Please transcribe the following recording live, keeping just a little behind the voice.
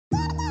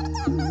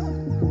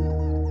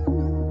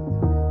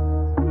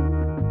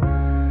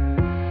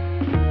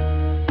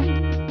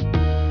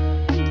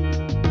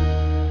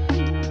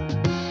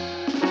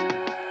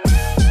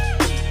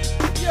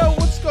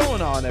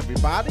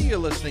Everybody, you're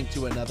listening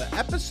to another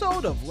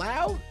episode of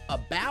Loud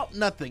About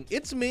Nothing.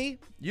 It's me,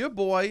 your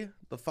boy,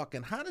 the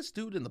fucking hottest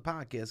dude in the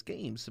podcast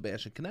game,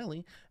 Sebastian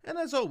Canelli. And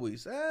as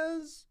always,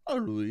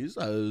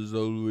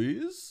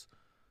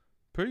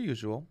 per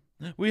usual,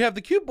 we have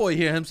the cute boy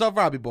here himself,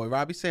 Robbie Boy.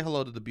 Robbie, say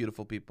hello to the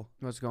beautiful people.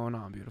 What's going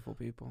on, beautiful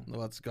people?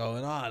 What's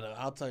going on?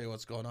 I'll tell you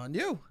what's going on.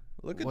 You.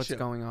 Look at you. What's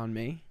going on,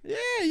 me? Yeah,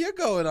 you're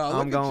going on.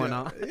 I'm going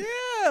on.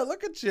 Yeah,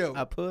 look at you.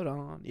 I put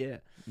on, yeah.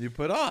 You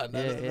put on.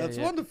 That's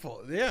yeah.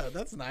 wonderful. Yeah,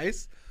 that's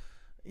nice.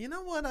 You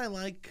know what I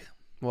like?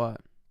 What?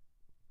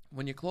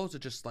 When your clothes are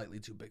just slightly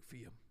too big for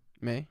you.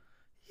 Me?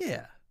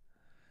 Yeah.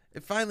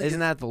 It finally Isn't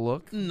that the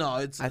look? No,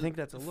 it's. I think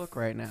that's a look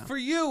right now. For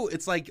you,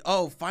 it's like,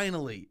 oh,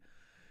 finally,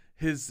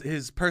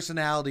 his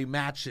personality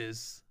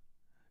matches.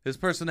 His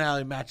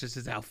personality matches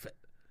his outfit.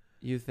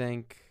 You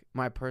think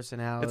my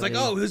personality? It's like,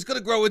 oh, he's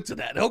gonna grow into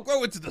that. He'll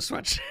grow into the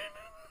sweatshirt.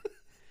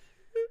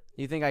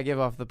 You think I give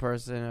off the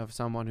person of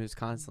someone who's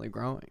constantly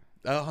growing?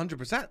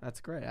 100%. That's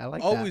great. I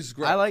like always that.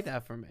 grow. I like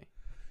that for me.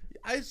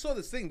 I saw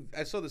this thing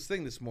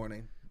this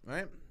morning,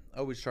 right?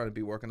 Always try to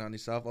be working on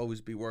yourself.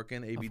 Always be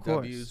working.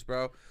 ABWs,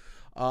 bro.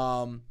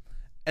 And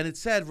it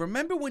said,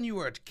 remember when you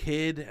were a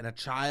kid and a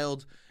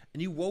child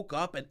and you woke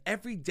up and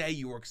every day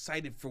you were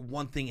excited for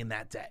one thing in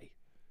that day?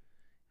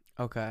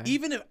 Okay.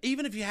 Even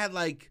if you had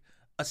like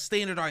a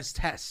standardized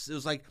test, it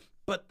was like,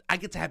 but I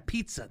get to have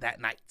pizza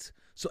that night.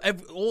 So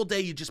all day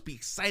you'd just be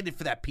excited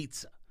for that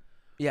pizza.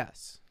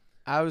 Yes.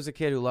 I was a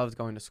kid who loved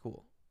going to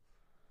school.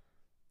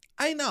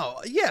 I know.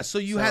 Yeah, so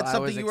you had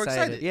something you were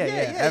excited. Yeah.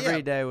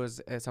 Every day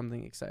was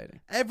something exciting.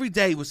 Every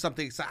day was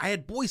something exciting. I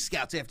had Boy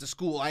Scouts after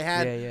school. I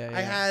had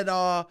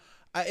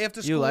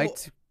after school.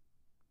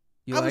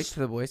 You liked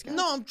the Boy Scouts?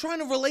 No, I'm trying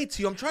to relate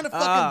to you. I'm trying to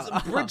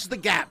fucking bridge the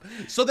gap.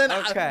 So then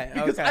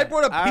because I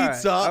brought up all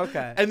pizza, right.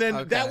 Okay. And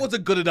then that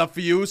wasn't good enough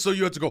for you, so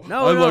you had to go,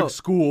 No, I like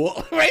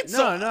school. Right?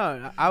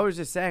 No. I was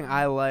just saying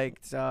I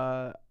liked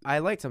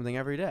something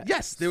every day.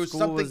 Yes, there was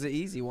School something. was the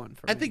easy one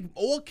for me. I think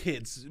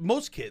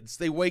most kids,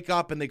 they wake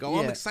up and they go,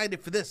 I'm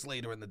excited for this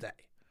later in the day.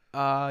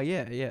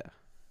 Yeah.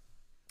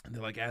 And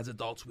they're like, as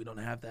adults, we don't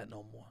have that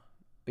no more.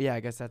 Yeah,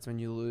 I guess that's when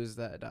you lose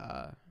that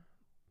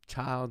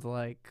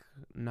childlike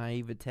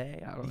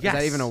naivete. I don't know. Yes. Is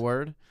that even a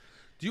word?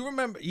 Do you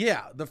remember?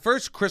 Yeah, the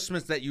first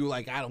Christmas that you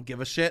like, I don't give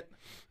a shit.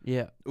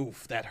 Yeah.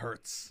 Oof, that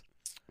hurts.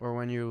 Or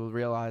when you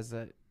realize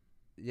that,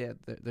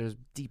 there's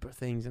deeper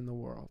things in the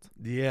world.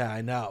 Yeah, I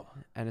know.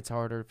 And it's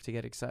harder to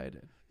get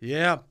excited.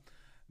 Yeah,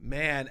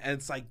 man. And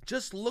it's like,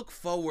 just look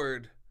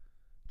forward.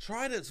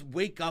 Try to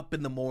wake up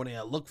in the morning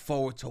and look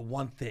forward to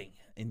one thing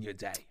in your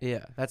day.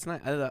 Yeah, that's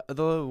not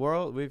the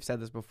world. We've said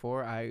this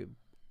before. I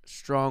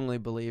strongly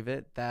believe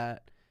it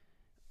that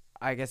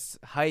I guess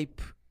hype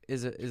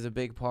is a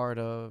big part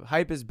of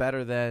hype is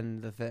better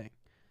than the thing.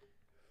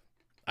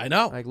 I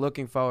know. Like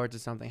looking forward to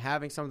something,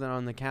 having something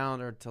on the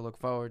calendar to look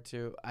forward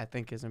to, I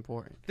think is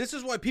important. This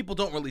is why people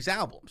don't release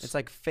albums. It's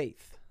like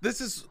faith.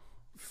 This is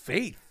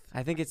faith.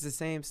 I think it's the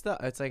same stuff.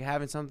 It's like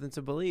having something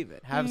to believe in,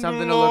 have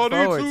something to look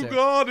forward to.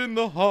 God in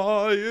the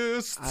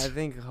highest. I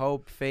think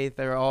hope, faith,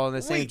 they're all in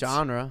the same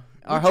genre.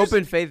 Are hope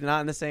and faith not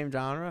in the same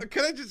genre?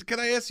 Can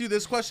I ask you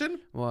this question?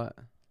 What?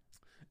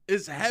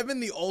 Is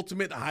heaven the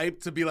ultimate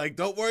hype to be like,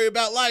 don't worry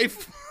about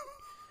life?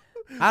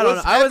 I don't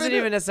know. I wasn't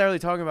even necessarily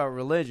talking about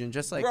religion.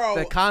 Just like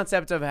the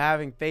concept of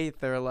having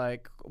faith or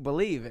like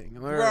believing.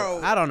 Or,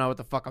 I don't know what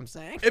the fuck I'm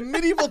saying. In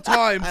medieval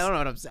times. I don't know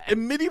what I'm saying.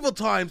 In medieval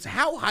times,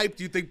 how hyped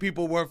do you think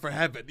people were for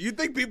heaven? You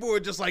think people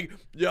were just like,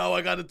 yo,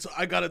 I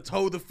gotta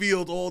tow the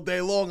field all day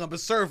long. I'm a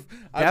surf.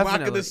 I'm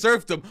rocking the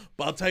serfdom.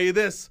 But I'll tell you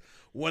this.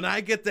 When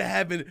I get to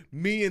heaven,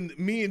 me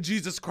and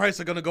Jesus Christ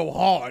are gonna go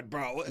hard,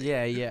 bro.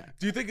 Yeah.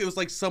 Do you think it was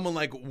like someone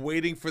like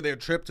waiting for their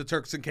trip to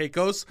Turks and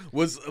Caicos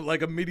was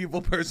like a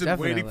medieval person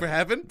waiting for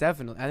heaven?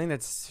 Definitely. I think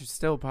that's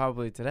still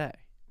probably today.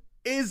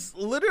 Is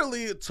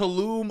literally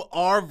Tulum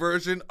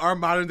our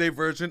modern day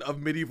version of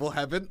medieval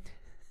heaven?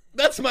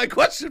 That's my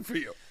question for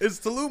you. Is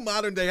Tulum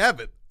modern day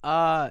heaven?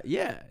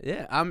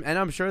 Yeah.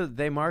 I'm sure that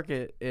they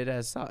market it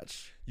as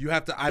such. You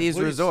have to these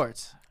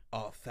resorts.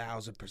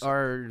 1,000%.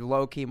 Or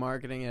low-key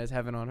marketing as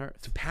heaven on earth.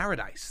 It's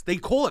paradise. They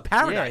call it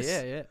paradise.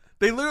 Yeah.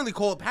 They literally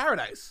call it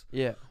paradise.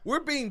 Yeah. We're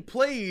being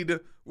played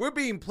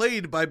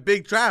by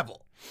big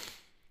travel.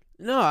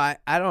 No, I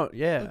don't.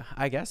 Yeah,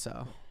 I guess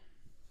so.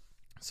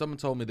 Someone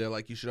told me they're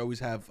like, you should always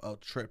have a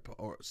trip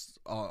or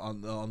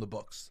on the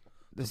books.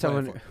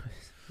 Someone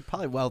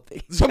probably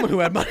wealthy. Someone who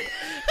had money.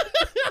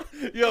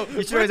 Yo,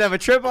 you should always have a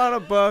trip on a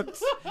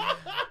books.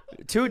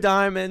 2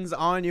 diamonds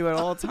on you at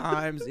all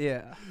times.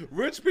 Yeah.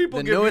 Rich people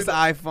the newest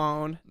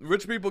iPhone.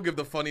 Rich people give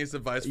the funniest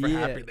advice for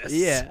happiness.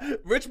 Yeah.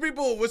 Rich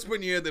people will whisper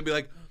in your ear. They'll be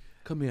like,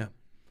 come here.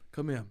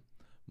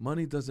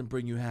 Money doesn't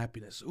bring you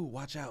happiness. Ooh,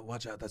 watch out.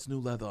 That's new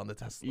leather on the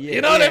Tesla. Yeah,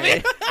 you know what I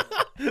mean?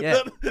 Yeah.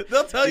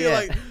 They'll tell you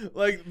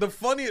like the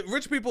funny.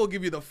 Rich people will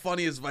give you the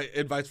funniest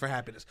advice for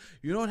happiness.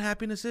 You know what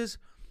happiness is?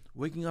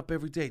 waking up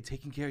every day,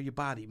 taking care of your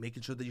body,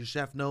 making sure that your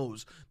chef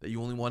knows that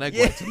you only want egg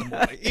whites in the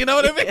morning. You know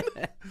what I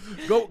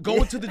mean?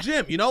 Going to the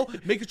gym,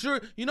 making sure,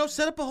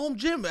 set up a home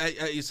gym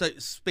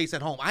space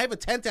at home. I have a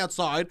tent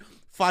outside,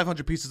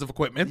 500 pieces of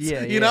equipment,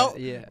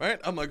 Yeah. right?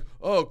 I'm like,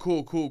 oh,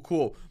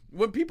 cool.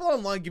 When people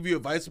online give you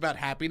advice about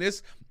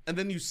happiness and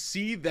then you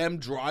see them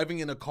driving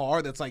in a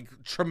car that's like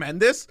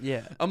tremendous,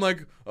 Yeah. I'm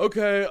like,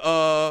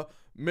 okay,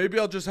 maybe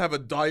I'll just have a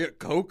Diet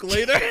Coke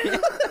later.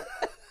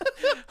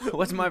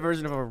 What's my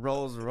version of a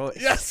Rolls Royce?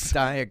 Yes.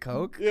 Diet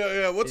Coke.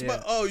 Yeah. What's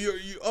my? Oh,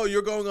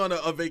 you're going on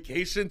a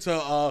vacation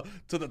to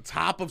the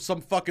top of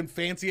some fucking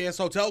fancy ass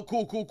hotel.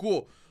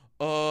 Cool.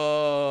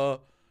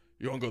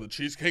 You want to go to the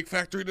Cheesecake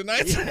Factory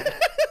tonight? Yeah.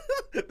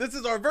 This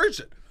is our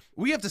version.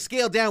 We have to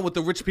scale down what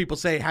the rich people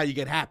say how you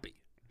get happy.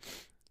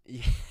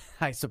 Yeah,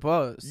 I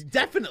suppose.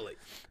 Definitely.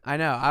 I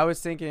know. I was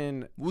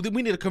thinking. Well, then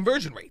we need a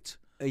conversion rate.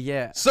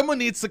 Yeah. Someone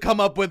needs to come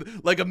up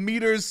with like a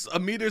meters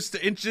to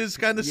inches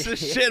kind of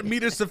shit,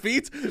 meters to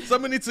feet.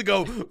 Someone needs to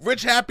go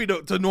rich happy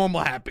to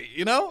normal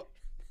happy,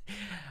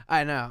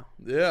 I know.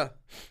 Yeah.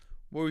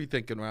 What were you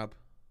thinking, Rob?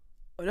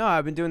 No,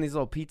 I've been doing these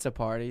little pizza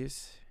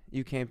parties.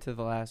 You came to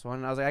the last one,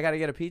 and I was like, I got to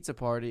get a pizza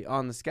party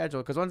on the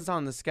schedule, because once it's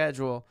on the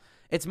schedule,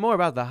 it's more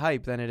about the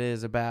hype than it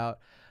is about,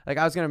 like,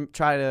 I was going to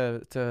try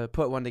to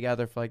put one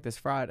together for, like, this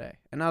Friday.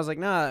 And I was like,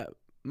 nah,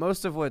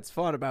 most of what's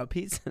fun about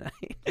pizza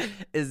night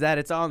is that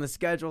it's on the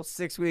schedule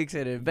 6 weeks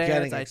in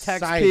advance. I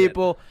text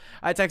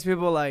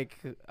people like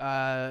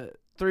a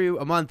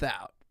month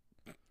out,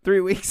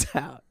 3 weeks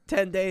out,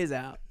 10 days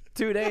out,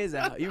 2 days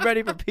out. You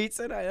ready for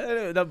pizza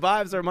night? The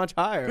vibes are much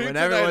higher when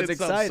everyone's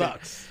excited.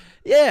 Sucks.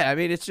 Yeah, I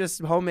mean, it's just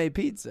homemade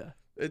pizza.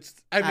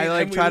 I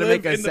like try to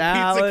make a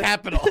salad. The pizza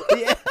capital.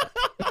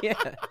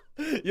 Yeah.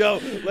 Yo,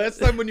 last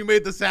time when you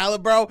made the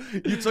salad, bro,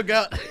 you took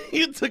out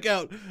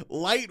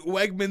light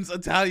Wegmans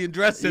Italian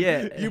dressing.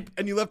 Yeah.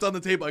 And you left on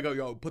the table. I go,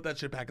 yo, put that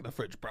shit back in the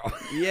fridge, bro.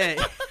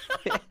 Yeah.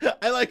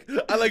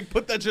 I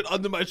put that shit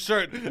under my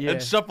shirt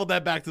and shuffled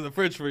that back to the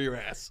fridge for your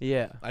ass.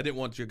 Yeah. I didn't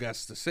want your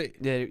guests to see.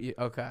 Yeah.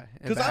 Okay.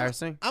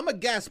 Embarrassing. I'm a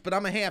guest, but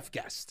I'm a half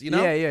guest.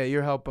 Yeah.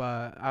 Your help.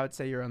 I would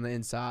say you're on the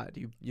inside.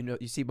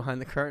 You see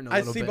behind the curtain a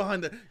little bit. I see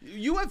behind the.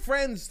 You have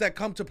friends that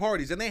come to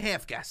parties and they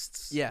half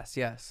guests.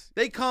 Yes.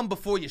 They come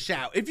before you shower.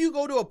 If you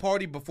go to a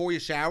party before you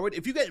showered,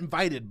 if you get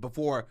invited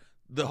before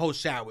the host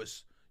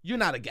showers, you're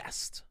not a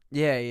guest.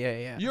 Yeah.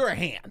 You're a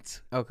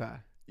hand. Okay.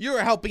 You're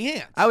a helping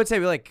hand. I would say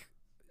like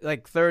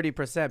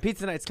 30%.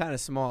 Pizza night's kind of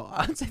small.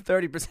 I would say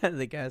 30% of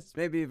the guests,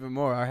 maybe even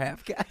more, are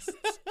half guests.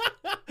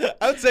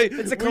 I would say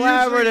it's a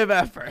collaborative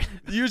effort.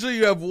 Usually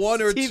you have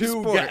one or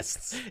two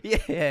guests. Yeah.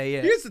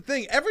 Here's the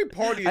thing. Every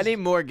party I need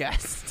more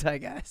guests, I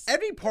guess.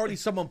 Every party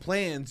someone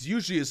plans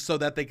usually is so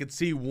that they could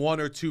see one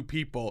or two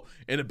people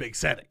in a big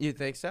setting. You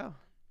think so?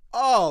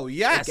 Oh,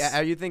 yes.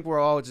 You think we're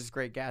all just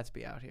Great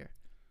Gatsby out here?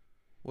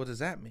 What does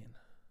that mean?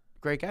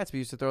 Great Gatsby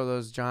used to throw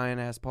those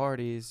giant-ass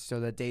parties so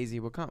that Daisy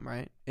would come,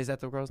 right? Is that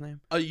the girl's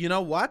name? You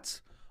know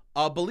what?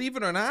 Believe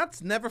it or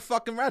not, never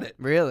fucking read it.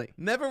 Really?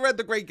 Never read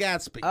The Great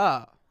Gatsby.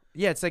 Oh.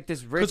 Yeah, it's like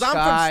this rich guy. Because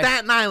I'm from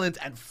Staten Island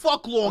and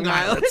fuck Long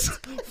Island.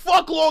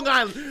 Fuck Long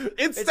Island.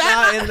 It's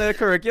not in the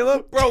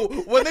curriculum? Bro,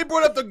 when they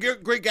brought up The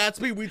Great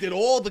Gatsby, we did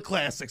all the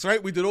classics,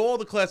 right? We did all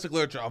the classic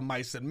literature of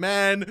Mice and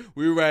Men.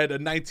 We read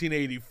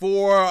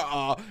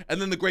 1984.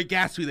 And then The Great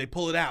Gatsby, they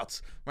pull it out,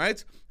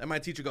 right? And my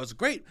teacher goes,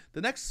 great.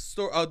 The next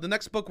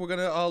book we're going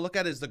to look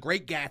at is The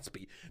Great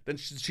Gatsby. Then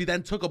she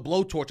then took a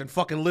blowtorch and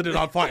fucking lit it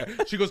on fire.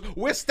 She goes,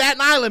 we're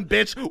Staten Island,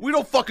 bitch. We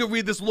don't fucking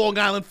read this Long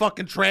Island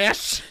fucking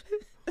trash.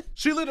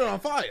 She lit it on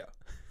fire.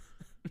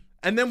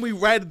 And then we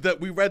read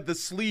the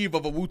sleeve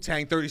of a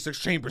Wu-Tang 36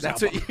 Chambers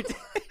album. That's what you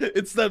did.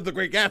 Instead of The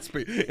Great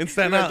Gatsby.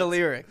 Instead of the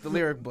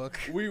lyric book.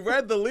 We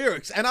read the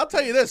lyrics. And I'll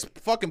tell you this,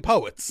 fucking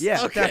poets.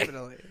 Yeah, okay.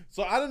 Definitely.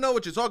 So I don't know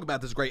what you're talking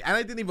about. This is great. And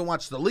I didn't even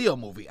watch the Leo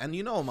movie. And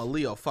you know I'm a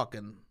Leo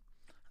fucking...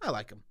 I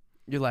like him.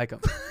 You like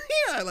him?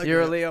 Yeah, I like him.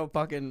 You're a Leo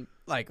fucking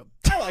like him.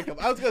 I like him.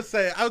 I was gonna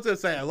say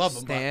I love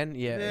him. Stan?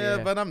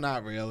 Yeah, but I'm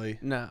not really.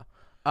 No.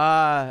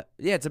 Yeah,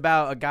 it's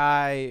about a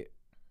guy...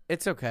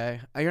 It's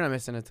okay. You're not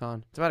missing a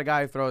ton. It's about a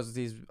guy who throws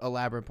these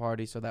elaborate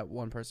parties so that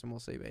one person will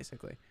see,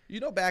 basically. You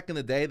know, back in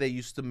the day, they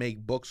used to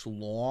make books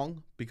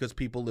long because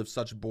people lived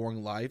such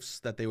boring lives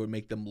that they would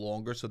make them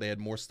longer so they had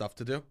more stuff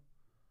to do.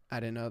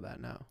 I didn't know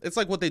that, no. It's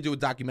like what they do with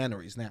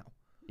documentaries now.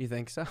 You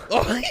think so?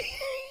 Oh,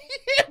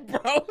 yeah,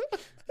 bro.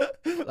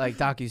 Like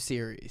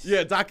docuseries.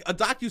 Yeah, a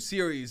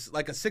docuseries,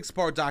 like a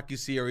 6-part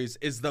docuseries,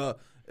 is the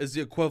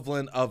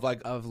equivalent of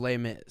like... Of Les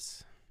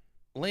Mis.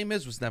 Les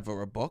Mis was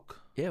never a book.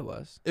 Yeah, it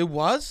was. It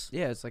was?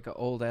 Yeah, it's like an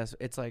old ass.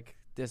 It's like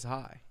this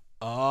high.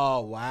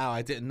 Oh wow,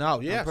 I didn't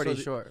know. Yeah, I'm pretty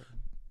sure.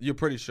 You're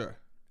pretty sure.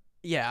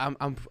 Yeah,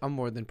 I'm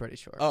more than pretty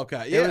sure.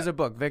 Okay, yeah. It was a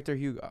book, Victor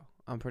Hugo.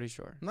 I'm pretty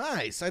sure.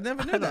 Nice. I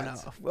never knew that. I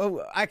don't know.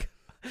 Well,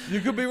 you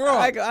could be wrong.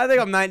 I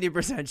think I'm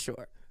 90%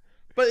 sure.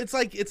 But it's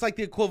like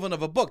the equivalent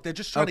of a book. They're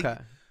just trying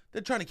to.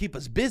 They're trying to keep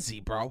us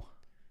busy, bro.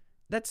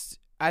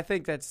 I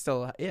think that's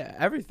still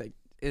everything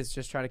is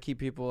just trying to keep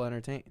people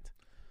entertained.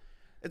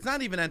 It's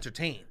not even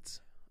entertained.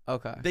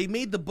 Okay. They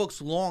made the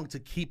books long to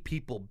keep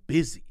people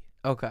busy.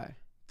 Okay.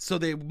 so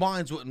their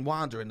minds wouldn't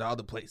wander into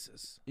other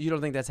places. You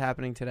don't think that's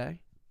happening today?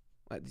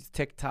 Like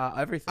TikTok,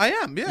 everything. I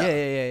am, yeah.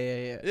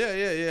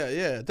 Yeah.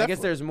 Yeah. I guess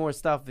there's more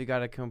stuff you got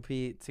to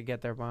compete to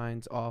get their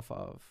minds off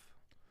of.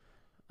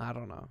 I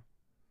don't know.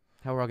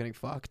 How we're all getting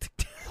fucked.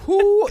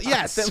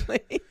 Yes.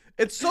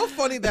 It's so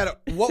funny that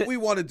what we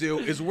want to do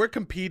is we're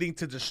competing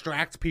to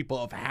distract people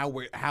of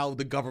how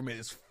the government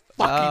is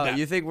fucking them.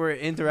 You think we're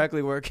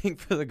indirectly working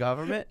for the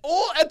government?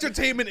 All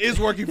entertainment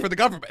is working for the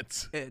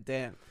government.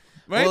 Damn.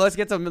 Right? Well, let's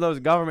get some of those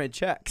government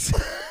checks.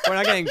 We're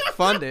not getting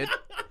funded.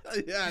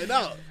 Yeah, I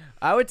know.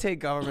 I would take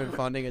government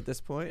funding at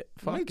this point.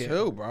 Fuck Me it.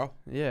 too, bro.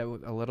 Yeah,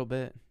 a little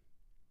bit.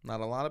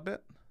 Not a lot of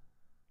bit?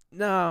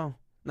 No,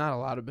 not a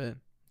lot of bit.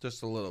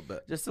 Just a little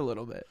bit. Just a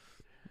little bit.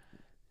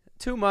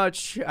 Too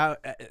much.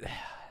 Enough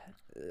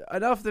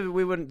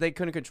that they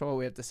couldn't control what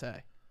we have to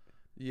say.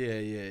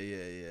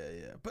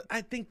 Yeah. But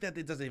I think that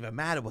it doesn't even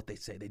matter what they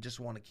say. They just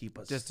want to keep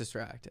us just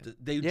distracted.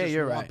 They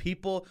just want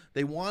people.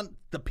 They want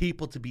the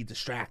people to be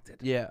distracted.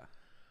 Yeah,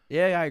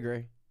 I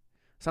agree.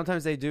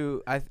 Sometimes they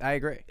do. I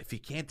agree. If you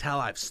can't tell,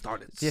 I've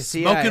started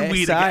CIA, smoking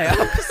weed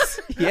again.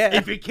 Yeah.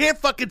 If you can't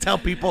fucking tell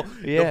people,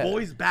 the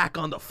boy's back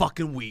on the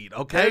fucking weed.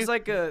 Okay. There's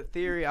like a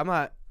theory. I'm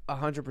not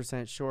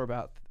 100% sure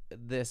about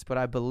this, but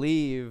I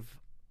believe,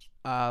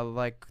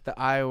 like the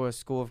Iowa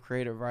School of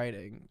Creative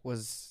Writing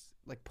was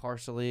like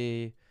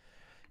partially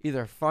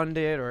either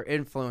funded or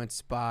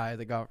influenced by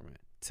the government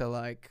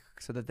to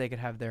so that they could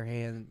have their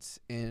hands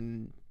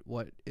in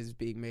what is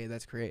being made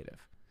that's creative.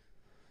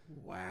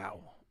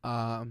 Wow.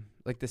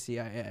 Like the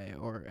CIA,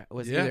 or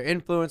was either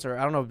influenced or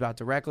I don't know about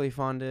directly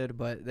funded,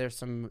 but there's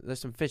some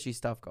fishy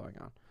stuff going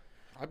on.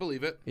 I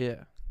believe it.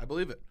 Yeah. I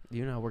believe it.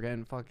 We're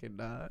getting fucking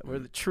we're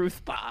the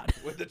truth pod.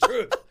 With the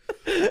truth.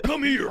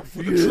 Come here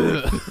for the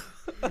truth.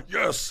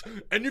 Yes,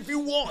 and if you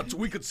want,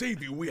 we could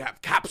save you. We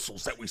have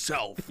capsules that we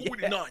sell,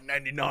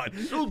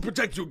 $49.99. It'll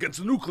protect you against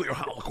the nuclear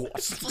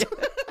holocaust.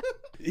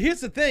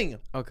 Here's the thing.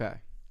 Okay.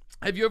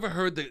 Have you ever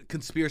heard the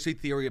conspiracy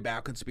theory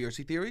about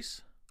conspiracy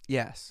theories?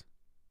 Yes.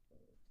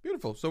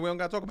 Beautiful. So we don't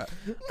got to talk about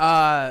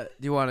it.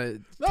 Do you want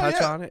to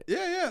touch on it?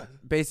 Yeah.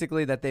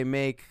 Basically, that they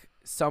make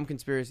some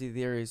conspiracy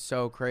theories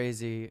so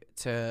crazy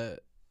to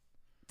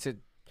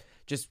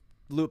just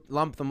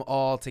lump them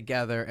all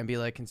together and be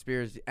like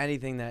conspiracy.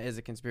 Anything that is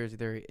a conspiracy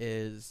theory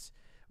is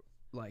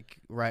like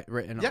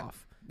written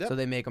off. Yep. So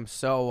they make them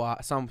so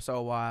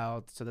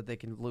wild so that they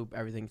can loop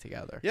everything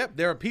together. Yep.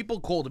 There are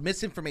people called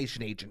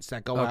misinformation agents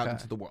that go out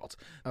into the world.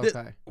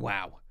 Okay.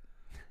 Wow.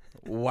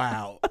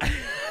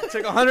 It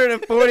took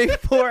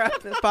 144,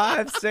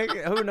 5, 6,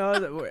 who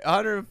knows,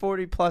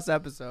 140 plus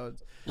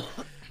episodes.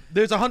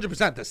 There's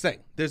 100% this thing.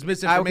 There's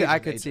misinformation. I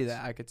could see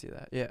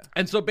that. Yeah.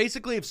 And so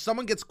basically, if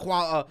someone gets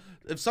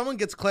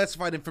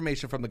classified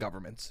information from the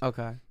government,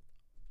 okay,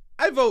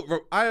 I vote.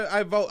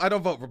 I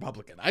don't vote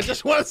Republican. I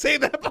just want to say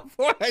that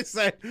before I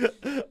say.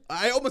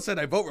 I almost said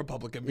I vote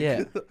Republican.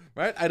 Because, yeah.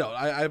 Right. I don't.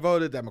 I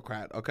voted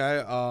Democrat.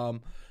 Okay.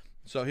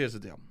 So here's the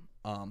deal.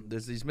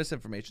 There's these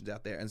misinformations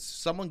out there, and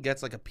someone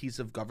gets like a piece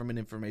of government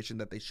information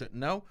that they shouldn't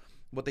know.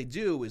 What they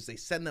do is they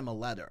send them a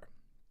letter,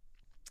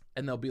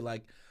 and they'll be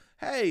like,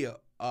 "Hey,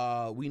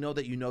 we know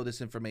that you know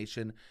this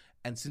information,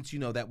 and since you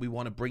know that, we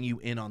want to bring you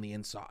in on the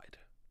inside,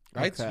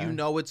 right? Okay. So you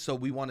know it, so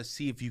we want to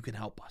see if you can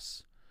help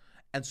us."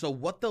 And so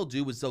what they'll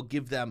do is they'll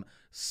give them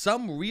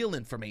some real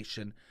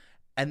information,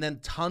 and then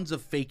tons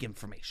of fake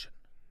information.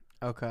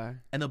 Okay.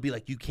 And they'll be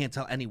like, you can't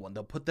tell anyone.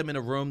 They'll put them in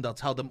a room. They'll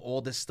tell them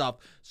all this stuff.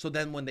 So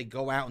then when they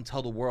go out and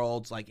tell the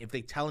world, like if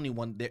they tell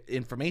anyone their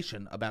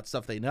information about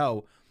stuff they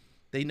know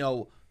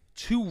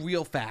 2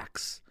 real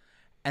facts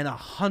and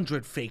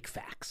 100 fake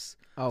facts.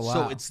 Oh, wow.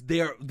 So it's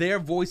their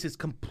voice is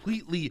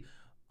completely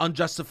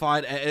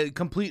unjustified,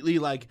 completely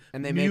like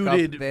and they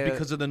muted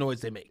because of the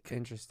noise they make.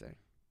 Interesting.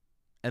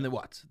 And then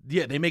what?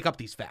 Yeah, they make up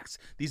these facts,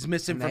 these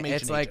misinformation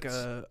It's like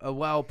a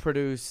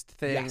well-produced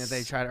thing that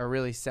they are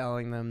really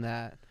selling them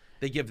that.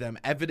 They give them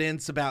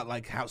evidence about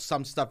like how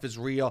some stuff is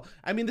real.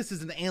 I mean, this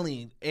is an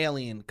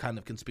alien kind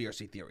of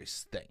conspiracy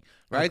theories thing,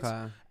 right?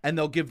 Okay. And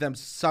they'll give them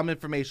some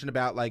information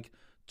about like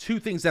 2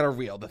 things that are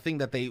real, the thing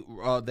that they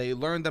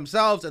learned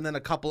themselves, and then a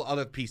couple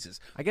other pieces.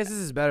 I guess this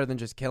is better than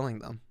just killing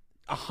them.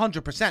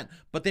 100%,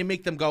 but they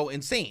make them go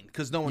insane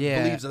because no one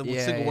believes a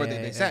single word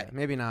that they say.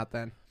 Maybe not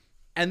then.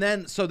 And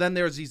then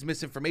there's these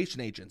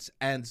misinformation agents,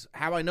 and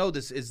how I know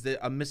this is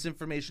that a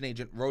misinformation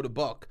agent wrote a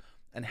book.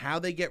 And how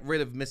they get rid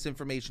of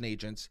misinformation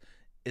agents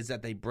is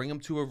that they bring them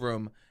to a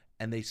room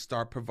and they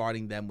start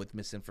providing them with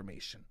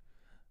misinformation.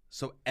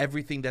 So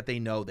everything that they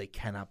know, they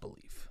cannot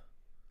believe.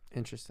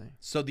 Interesting.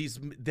 So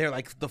they're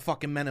like the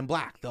fucking Men in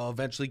Black. They'll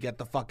eventually get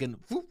the fucking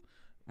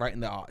right in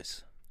the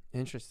eyes.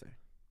 Interesting.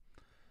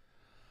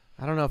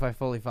 I don't know if I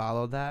fully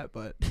followed that,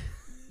 but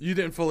you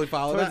didn't fully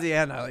follow Towards that? the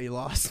end, you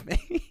lost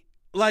me.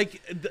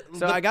 Like,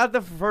 I got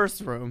the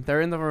first room.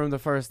 They're in the room the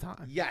first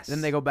time. Yes.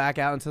 Then they go back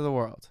out into the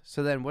world.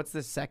 So then, what's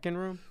the second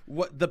room?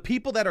 What the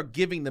people that are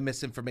giving the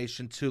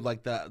misinformation to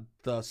like the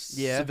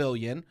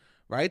civilian,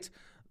 right?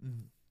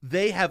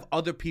 they have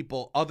other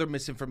people, other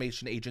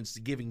misinformation agents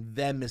giving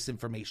them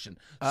misinformation.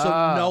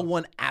 So no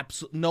one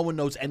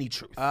knows any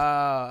truth.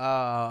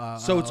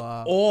 So it's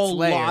all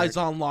lies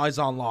on lies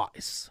on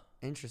lies.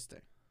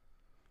 Interesting.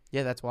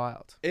 Yeah, that's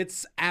wild.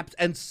 It's apt,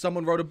 and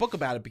someone wrote a book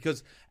about it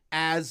because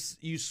as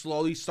you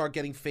slowly start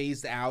getting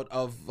phased out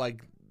of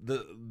like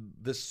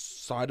this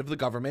side of the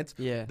government,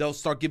 they'll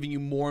start giving you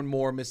more and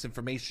more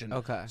misinformation.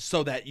 Okay.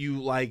 So that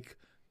you like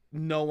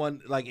no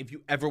one like if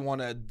you ever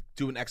want to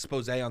do an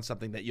expose on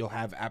something that you'll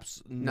have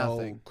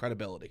no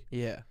credibility.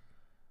 Yeah.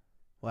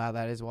 Wow,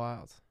 that is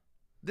wild.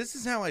 This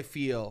is how I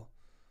feel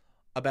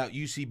about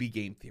UCB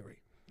game theory.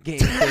 Game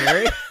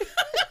theory?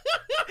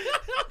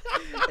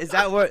 Is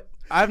that what?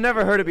 I've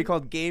never heard it be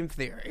called game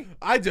theory.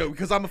 I do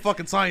because I'm a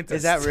fucking scientist.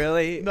 Is that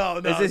really? No.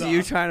 Is this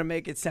you trying to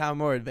make it sound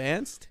more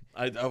advanced?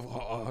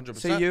 100%.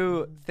 So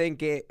you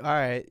think all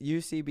right,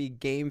 UCB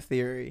game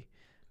theory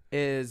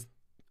is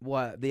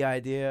what the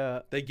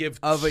idea they give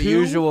of a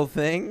usual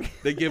thing?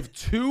 They give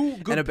two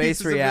good and a base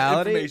pieces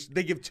reality. Of information.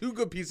 They give two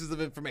good pieces of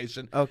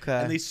information.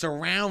 Okay. And they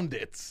surround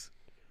it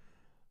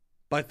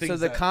by things. So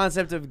the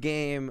concept of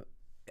game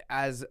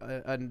as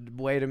a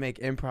way to make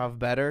improv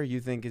better,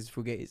 you think is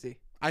Fugazi?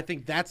 I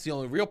think that's the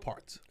only real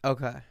part.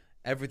 Okay.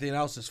 Everything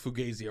else is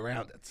Fugazi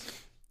around it.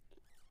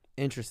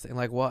 Interesting.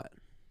 Like what?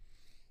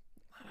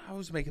 I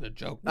was making a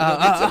joke. We don't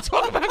need to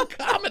talk about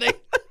comedy.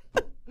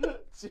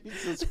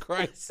 Jesus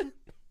Christ.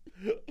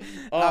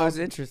 I was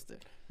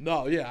interested.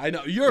 No, yeah, I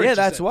know. You're interested.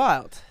 That's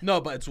wild.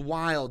 No, but it's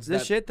wild. The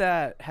shit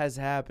that has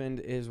happened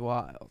is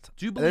wild.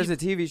 Do you believe? There's a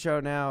TV show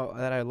now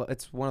that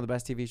it's one of the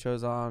best TV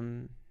shows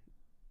on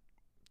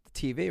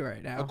TV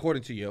right now.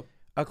 According to you.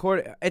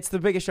 It's the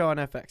biggest show on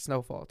FX,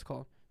 Snowfall it's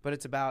called. But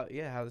it's about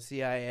how the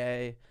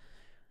CIA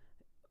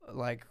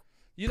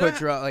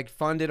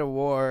funded a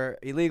war,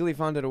 illegally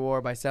funded a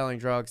war by selling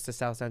drugs to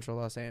South Central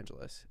Los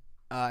Angeles.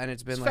 And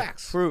it's been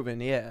facts. Proven,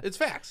 yeah. It's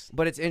facts.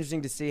 But it's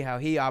interesting to see how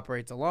he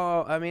operates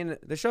along. I mean,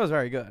 the show's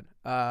very good.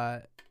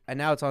 And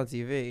now it's on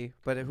TV,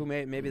 but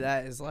maybe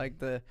that is like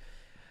the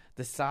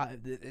side.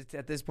 It's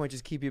at this point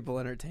just keep people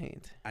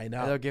entertained. I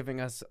know. They're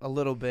giving us a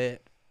little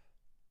bit,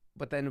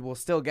 but then we'll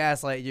still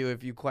gaslight you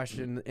if you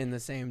question in the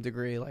same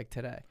degree like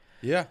today.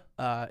 Yeah.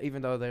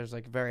 Even though there's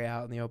very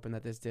out in the open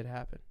that this did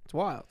happen. It's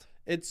wild.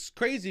 It's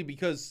crazy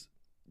because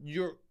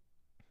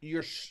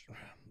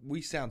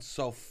we sound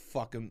so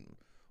fucking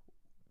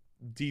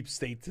deep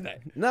state today.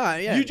 No,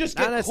 yeah. You just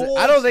get calls.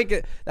 I don't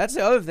think that's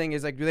the other thing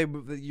is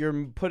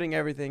you're putting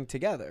everything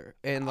together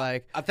and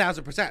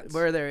 1,000%.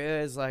 where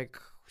there is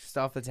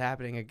stuff that's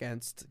happening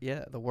against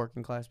the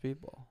working class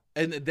people.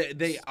 And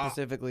they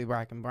specifically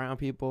black and brown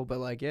people, but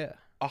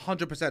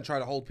 100% try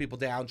to hold people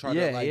down, So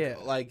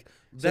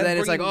then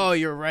it's oh,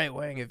 you're right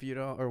wing if you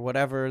don't, or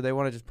whatever. They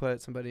want to just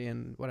put somebody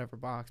in whatever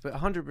box. But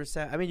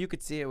 100%, I mean, you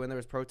could see it when there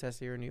was protests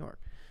here in New York.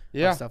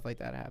 Yeah. Stuff like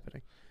that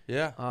happening.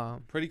 Yeah.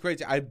 Pretty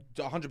crazy. I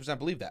 100%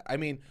 believe that. I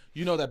mean,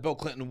 you know that Bill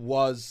Clinton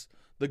was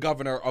the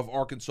governor of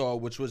Arkansas,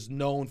 which was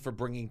known for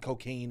bringing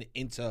cocaine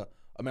into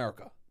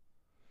America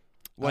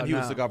when he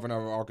was the governor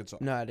of Arkansas.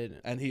 No, I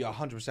didn't. And he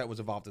 100% was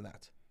involved in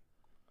that.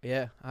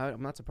 Yeah,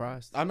 I'm not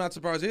surprised. I'm not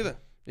surprised either.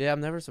 Yeah,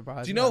 I'm never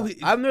surprised. Do you know?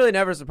 I'm really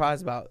never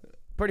surprised about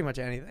pretty much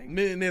anything.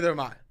 Neither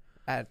am I.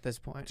 At this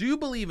point. Do you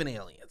believe in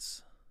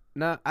aliens?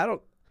 No, I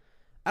don't.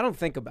 I don't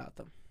think about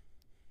them.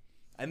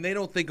 And they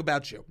don't think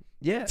about you.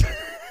 Yeah.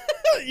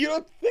 You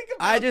don't think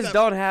about I just them.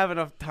 don't have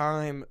enough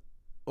time,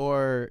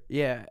 or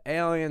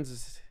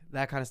aliens.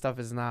 That kind of stuff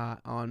is not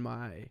on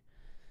my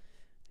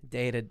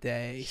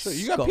day-to-day. So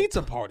you got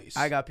pizza parties.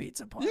 I got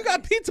pizza parties. You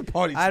got pizza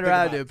parties. I'd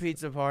rather do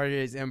pizza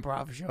parties,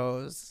 improv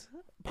shows,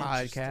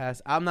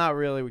 podcasts. I'm not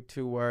really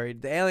too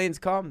worried. The aliens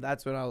come,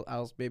 that's when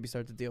I'll maybe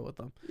start to deal with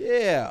them.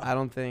 Yeah. I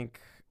don't think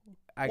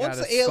I got.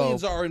 Once the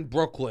aliens are in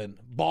Brooklyn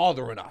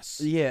bothering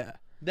us,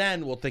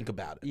 then we'll think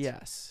about it.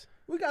 Yes.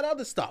 We got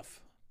other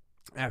stuff.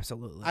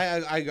 Absolutely.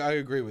 I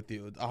agree with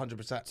you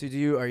 100%.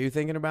 So are you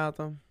thinking about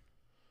them?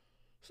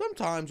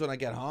 Sometimes when I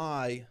get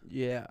high.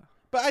 Yeah.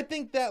 But I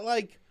think that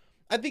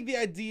I think the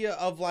idea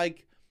of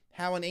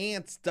how an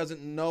ant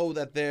doesn't know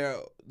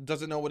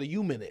what a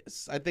human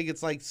is. I think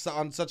it's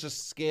on such a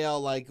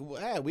scale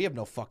we have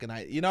no fucking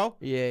idea, you know?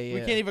 Yeah. We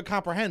can't even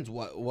comprehend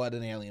what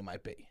an alien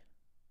might be.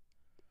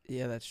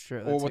 Yeah, that's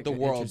true. Or what the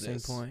world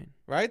is. Point.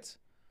 Right?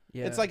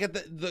 Yeah. It's like at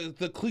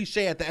the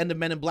cliche at the end of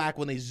Men in Black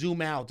when they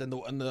zoom out and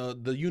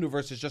the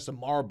universe is just a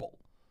marble.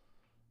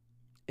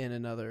 In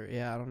another,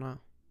 I don't know.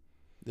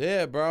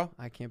 Yeah, bro.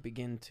 I can't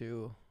begin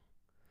to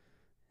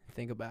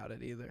think about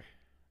it either.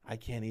 I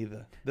can't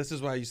either. This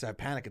is why I used to have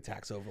panic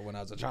attacks over when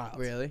I was a child.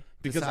 Really?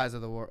 Because the size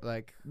of the world,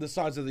 the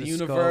size of the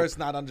universe,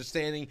 scope. not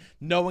understanding,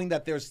 knowing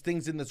that there's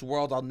things in this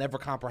world I'll never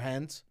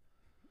comprehend.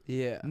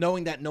 Yeah.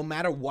 Knowing that no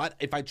matter what,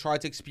 if I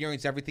tried to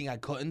experience everything, I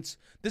couldn't.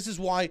 This is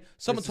why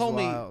someone told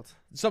me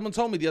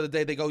the other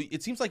day, they go,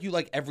 it seems like you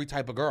like every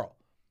type of girl.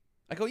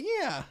 I go,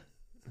 yeah.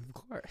 Of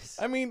course.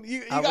 I mean,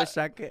 you wish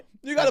I could.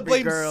 You got to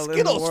blame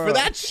Skittles for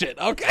that shit,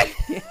 okay?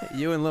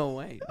 You and Lil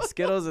Wayne.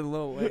 Skittles and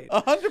Lil Wayne.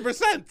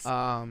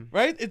 100%.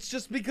 Right? It's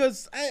just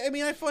because, I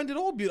mean, I find it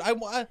all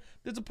beautiful.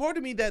 There's a part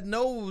of me that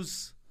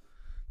knows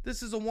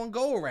this is a one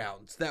go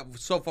around. That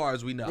so far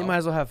as we know, You might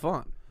as well have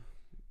fun.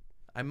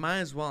 I might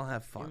as well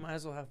have fun. You might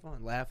as well have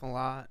fun. Laugh a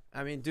lot.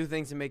 I mean, do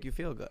things that make you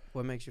feel good.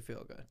 What makes you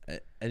feel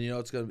good? And you know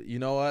what's gonna be, you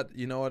know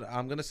what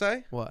I'm gonna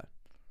say? What?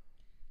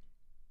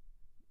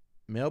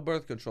 Male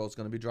birth control is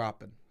gonna be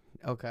dropping.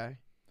 Okay.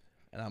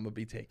 And I'm gonna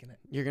be taking it.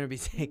 You're gonna be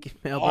taking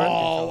male birth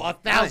control.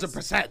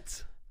 1,000%.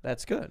 Nice.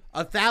 That's good.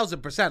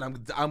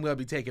 1,000%. I'm gonna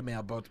be taking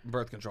male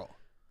birth control.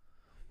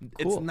 Cool.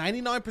 It's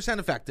 99%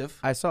 effective.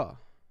 I saw.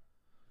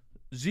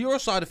 0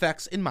 side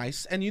effects in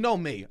mice, and you know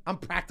me, I'm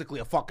practically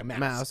a fucking mouse.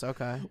 Mouse,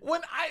 okay.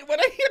 When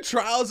I hear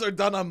trials are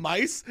done on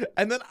mice,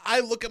 and then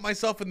I look at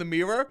myself in the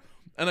mirror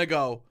and I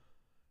go,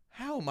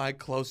 how am I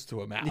close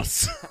to a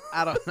mouse?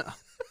 I don't know.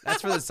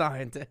 That's for the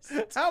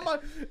scientists. How am I?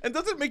 And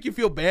does it make you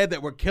feel bad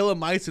that we're killing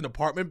mice in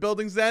apartment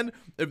buildings then,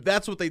 if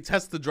that's what they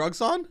test the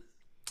drugs on?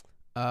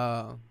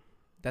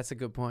 That's a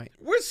good point.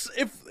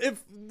 If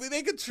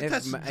they could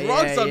test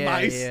drugs on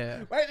mice,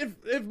 right?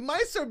 If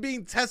mice are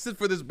being tested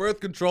for this birth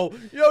control,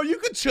 you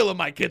could chill in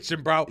my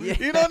kitchen, bro. Yeah.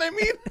 You know what I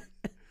mean?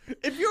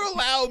 If you're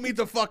allowing me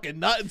to fucking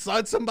nut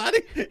inside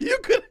somebody, you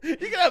could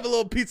have a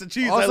little piece of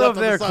cheese. Also, if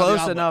they're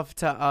close enough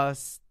to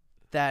us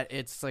that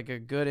it's like a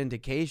good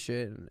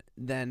indication,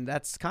 then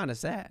that's kind of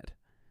sad.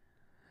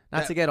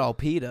 Not to get all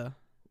PETA.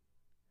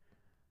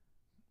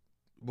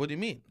 What do you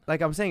mean?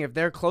 Like I'm saying, if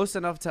they're close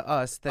enough to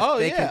us that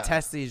they can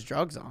test these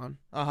drugs on,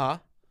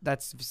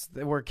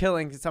 we're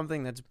killing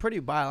something that's pretty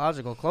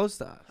biological close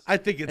to us. I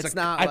think it's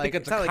not like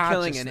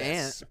killing an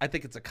ant. I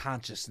think it's a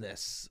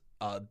consciousness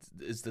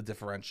is the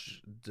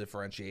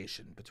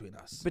differentiation between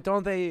us. But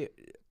don't they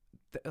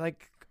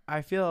like?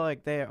 I feel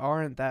like they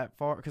aren't that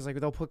far because like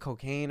they'll put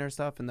cocaine or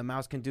stuff, and the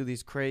mouse can do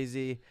these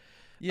crazy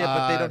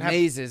but they don't have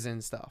mazes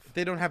and stuff.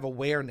 They don't have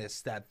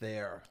awareness that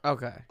they're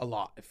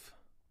alive.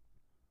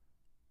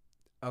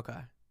 Okay.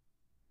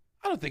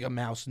 I don't think a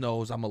mouse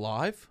knows I'm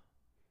alive.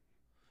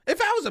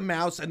 If I was a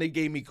mouse and they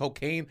gave me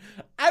cocaine,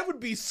 I would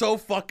be so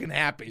fucking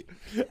happy.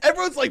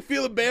 Everyone's like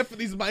feeling bad for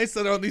these mice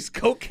that are on these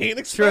cocaine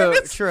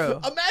experiments.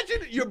 True.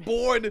 Imagine you're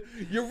born,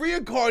 you're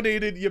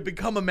reincarnated, you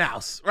become a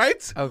mouse,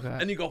 right? Okay.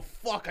 And you go,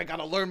 fuck, I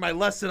gotta learn my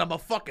lesson. I'm a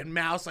fucking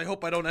mouse. I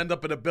hope I don't end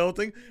up in a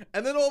building.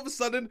 And then all of a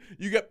sudden,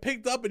 you get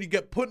picked up and you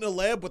get put in a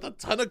lab with a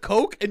ton of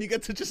coke and you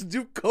get to just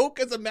do coke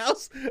as a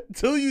mouse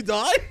until you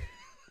die.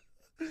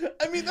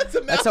 I mean,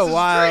 that's a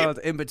wild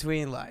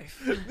in-between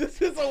life.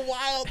 This is a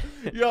wild...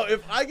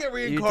 if I get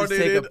reincarnated... You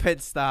just take a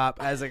pit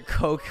stop as a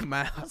coke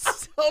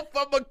mouse. I hope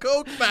I'm a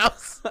coke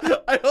mouse.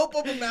 I hope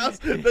I'm a mouse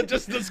that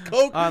just does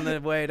coke. On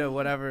the way to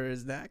whatever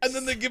is next. And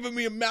then they're giving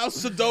me a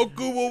mouse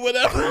Sudoku or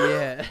whatever.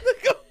 Yeah.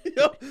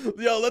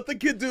 Let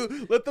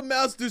the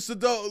mouse do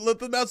Sudoku. Let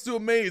the mouse do a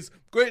maze.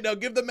 Great, now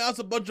give the mouse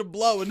a bunch of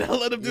blow and now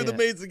let him do the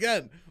maze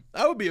again.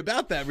 I would be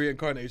about that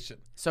reincarnation.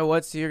 So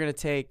you're going to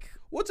take...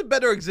 What's a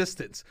better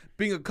existence?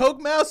 Being a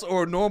coke mouse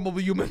or a normal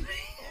human being?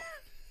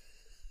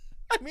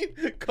 I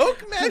mean,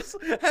 coke mouse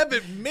have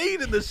it made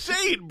in the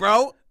shade,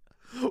 bro.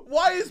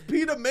 Why is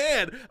PETA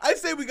mad? I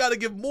say we got to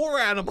give more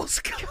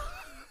animals.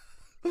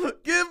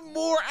 Give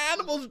more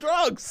animals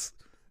drugs.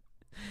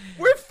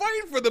 We're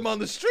fighting for them on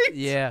the streets.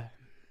 Yeah.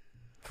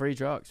 Free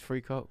drugs,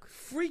 free coke.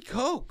 Free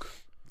coke.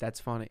 That's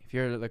funny. If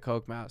you're the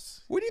coke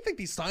mouse. Where do you think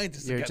these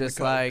scientists are getting just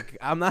the coke? like,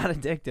 I'm not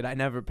addicted. I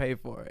never pay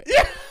for it.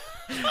 Yeah.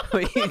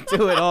 We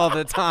do it all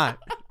the time.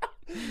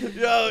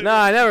 No,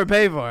 I never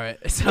pay for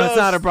it, so it's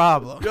not a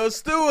problem. Yo,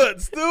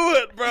 Stuart,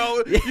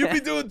 bro. Yeah. You be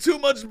doing too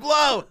much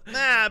blow.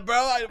 Nah,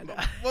 bro.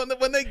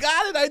 When they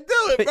got it, I do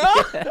it,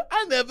 bro. Yeah.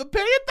 I never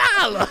pay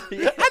 $1.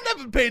 Yeah. I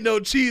never pay no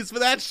cheese for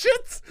that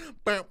shit.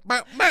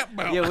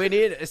 Yeah, we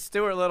need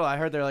Stuart Little. I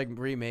heard they're like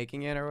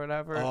remaking it or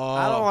whatever.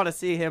 I don't want to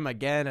see him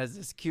again as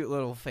this cute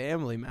little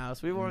family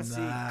mouse. We want to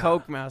see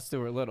Coke Mouse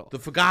Stuart Little. The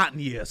forgotten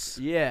years.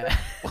 Yeah.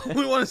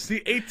 We want to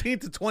see 18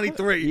 to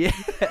 23. Yeah.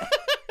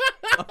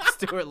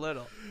 Stuart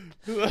Little.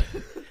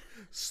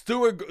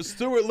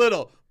 Stuart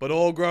Little, but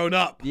all grown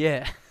up.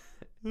 Yeah.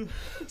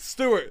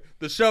 Stuart,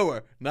 the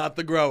shower, not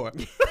the grower.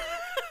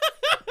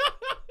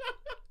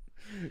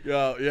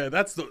 Yeah,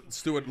 that's the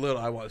Stuart Little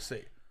I want to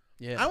see.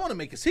 Yeah. I want to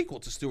make a sequel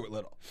to Stuart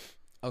Little.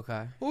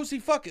 Okay. Who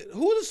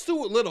does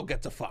Stuart Little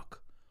get to fuck?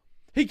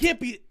 He can't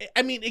be,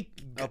 I mean,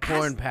 a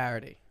porn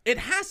parody. It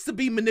has to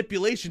be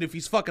manipulation if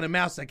he's fucking a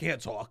mouse that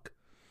can't talk.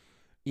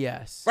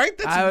 Yes. Right?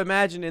 I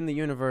imagine in the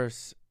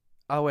universe.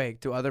 Oh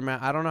wait, do other mouse?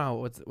 I don't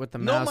know what the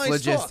mouse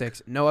logistics.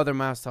 Talk. No other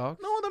mouse talk.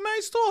 No other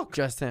mouse talk.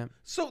 Just him.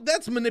 So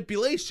that's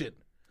manipulation.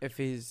 If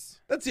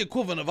he's that's the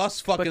equivalent of us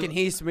fucking. But can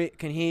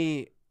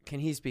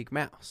he speak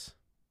mouse?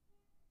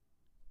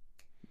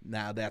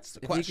 Now that's the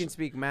question. question. If he can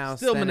speak mouse,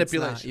 still then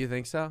manipulation. It's not. You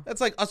think so? That's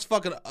like us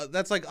fucking.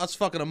 That's like us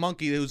fucking a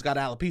monkey who's got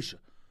alopecia.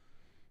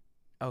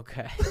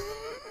 Okay.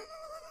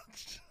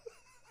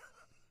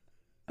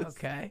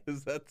 Okay.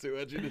 Is that too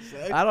edgy to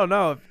say? I don't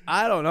know.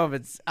 I don't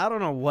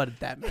know what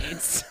that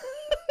means.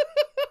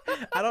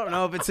 I don't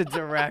know if it's a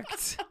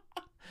direct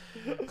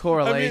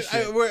correlation.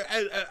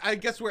 I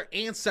guess we're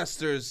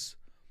ancestors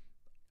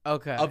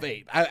Okay. of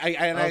ape. I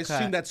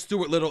assume that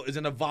Stuart Little is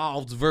an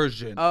evolved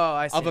version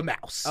I see. of a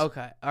mouse.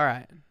 Okay. All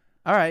right.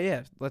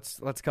 Yeah. Let's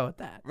go with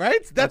that.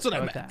 Right? That's Let's what I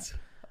go meant.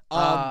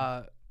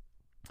 with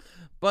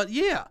But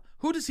yeah,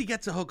 who does he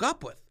get to hook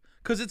up with?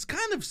 Because it's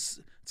kind of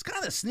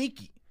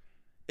sneaky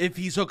if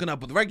he's hooking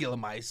up with regular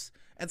mice.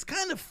 And it's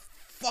kind of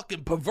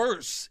fucking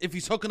perverse if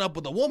he's hooking up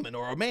with a woman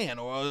or a man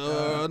or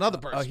another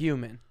person. A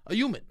human. A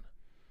human.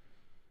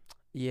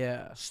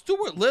 Yeah.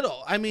 Stuart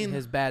Little, I mean,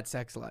 His bad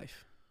sex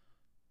life.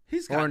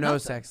 he's got Or no nothing.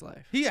 sex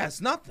life. He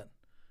has nothing.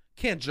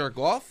 Can't jerk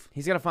off.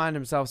 He's got to find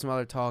himself some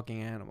other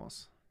talking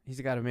animals.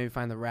 He's got to maybe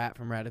find the rat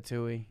from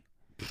Ratatouille.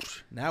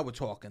 Now we're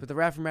talking. But the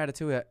rat from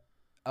Ratatouille,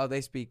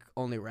 they speak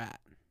only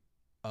rat.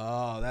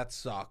 Oh, that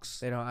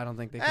sucks. I don't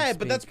think they can Hey, speak.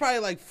 but that's probably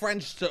like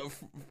French to.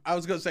 I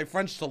was gonna say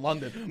French to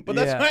London, but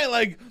that's Yeah.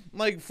 probably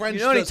like French.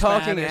 You know any to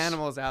talking Spanish.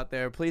 animals out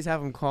there? Please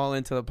have them call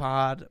into the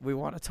pod. We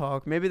want to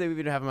talk. Maybe they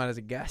even have him on as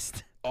a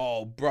guest.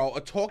 Oh, bro,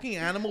 a talking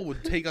animal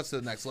would take us to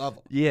the next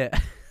level. Yeah,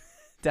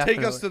 definitely.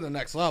 Take us to the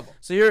next level.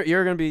 So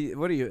you're gonna be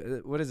what are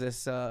you? What is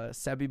this?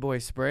 Sebby Boy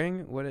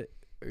Spring? What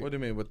do you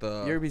mean with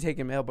the? You're gonna be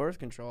taking male birth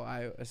control?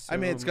 I assume. I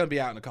mean, it's gonna be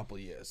out in a couple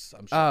of years.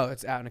 I'm sure. Oh,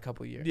 it's out in a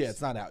couple years. Yeah,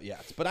 it's not out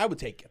yet, but I would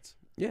take it.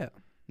 Yeah.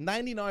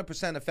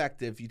 99%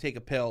 effective. You take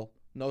a pill,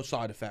 no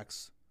side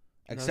effects,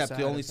 except side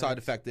the only effects. side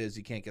effect is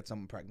you can't get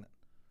someone pregnant.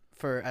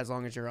 For as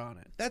long as you're on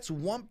it. That's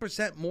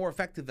 1% more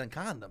effective than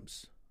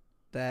condoms.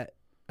 That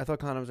I thought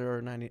condoms are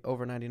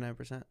over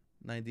 99%.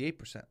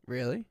 98%.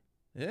 Really?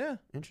 Yeah,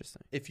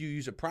 Interesting. if you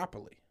use it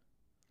properly.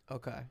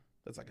 Okay.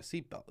 That's like a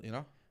seatbelt, you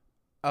know?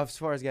 As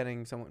far as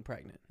getting someone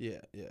pregnant. Yeah.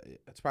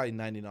 It's probably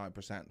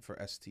 99% for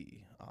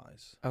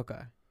STIs.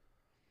 Okay.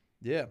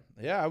 Yeah,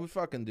 I would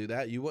fucking do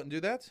that. You wouldn't do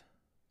that?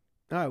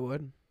 I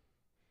would.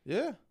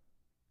 Yeah.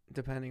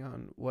 Depending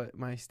on what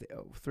my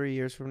 3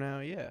 years from now,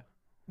 yeah.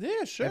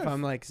 Yeah, sure. If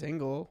I'm like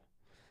single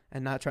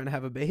and not trying to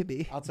have a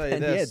baby, I'll tell you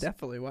then this. yeah,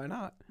 definitely. Why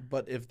not?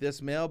 But if this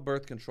male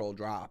birth control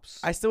drops,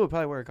 I still would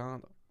probably wear a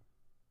condom.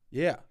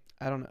 yeah,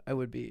 I don't know. It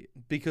would be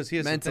because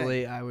here's the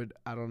mentally. thing.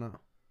 I don't know.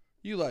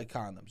 You like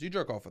condoms. You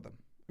jerk off with them.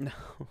 No,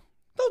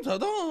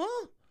 Don't.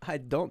 Huh? I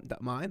don't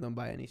mind them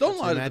by any Don't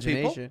stretch of lie to the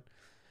people. imagination.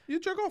 You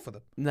jerk off with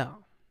them.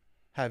 No,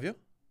 Have you?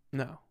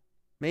 no,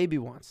 maybe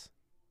once,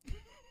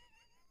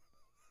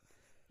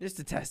 just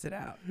to test it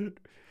out.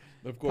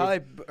 Of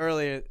Probably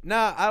earlier.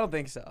 No, I don't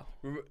think so.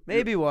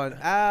 Maybe one.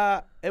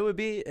 It would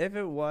be if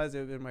it would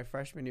have been my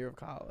freshman year of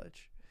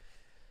college.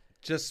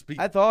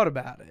 I thought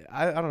about it.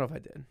 I don't know if I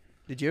did.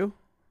 Did you?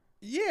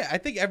 Yeah, I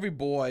think every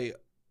boy,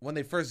 when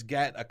they first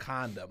get a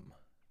condom,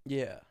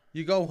 Yeah.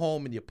 you go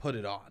home and you put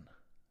it on.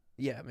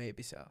 Yeah,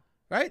 maybe so.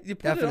 Right? You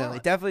put it on.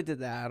 Definitely did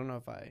that. I don't know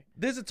if I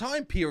There's a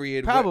time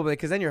period. probably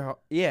because then you're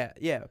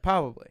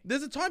probably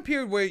There's a time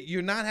period where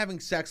you're not having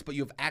sex, but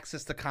you have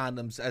access to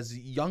condoms as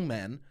young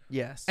men,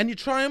 yes and you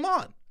try them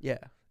on. yeah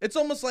It's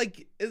almost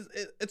like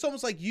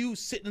you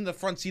sitting in the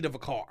front seat of a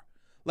car.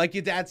 Like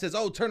your dad says,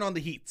 "Oh, turn on the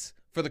heat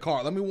for the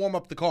car. Let me warm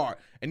up the car,"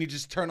 and you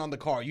just turn on the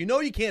car. You know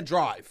you can't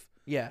drive.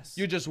 yes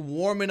You're just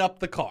warming up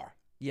the car.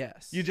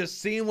 yes. You're just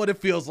seeing what it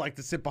feels like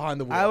to sit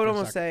behind the wheel. I would for a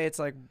almost second. say it's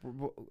like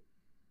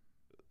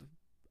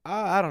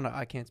I don't know.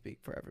 I can't speak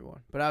for everyone,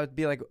 but I would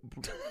be like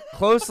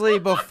closely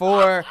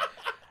before.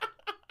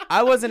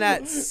 I wasn't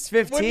at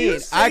 15. When you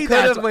say I could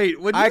that- have. wait,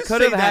 when I you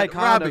could say have had that,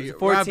 Robbie, condoms.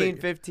 14, Robbie,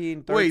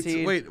 15,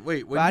 13. Wait.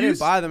 But When I you didn't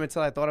buy them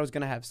until I thought I was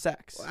gonna have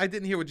sex. I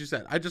didn't hear what you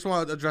said. I just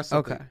want to address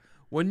something. Okay.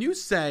 When you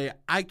say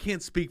I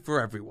can't speak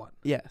for everyone,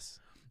 Yes,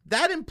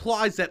 that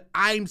implies that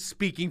I'm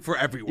speaking for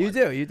everyone. you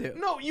do. You do.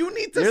 No, you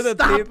need to You're the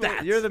stop people.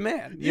 that. You're the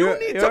man. You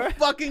need to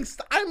fucking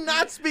stop. I'm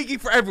not speaking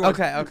for everyone.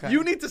 Okay.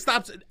 You need to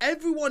stop.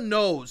 Everyone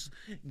knows.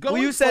 Going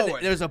Well, you said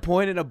forward, there's a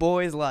point in a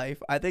boy's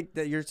life. I think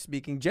that you're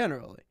speaking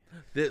generally.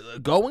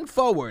 going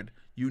forward,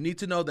 you need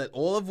to know that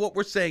all of what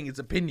we're saying is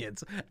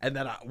opinions, and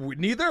that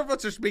neither of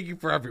us are speaking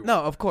for everyone. No,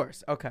 of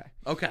course. Okay.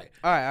 Okay.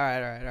 All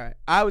right.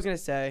 I was gonna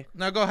say.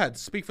 Now go ahead.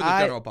 Speak for the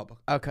general public.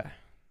 Okay.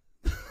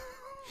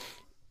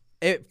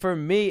 For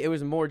me, it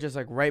was more just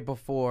like right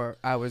before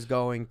I was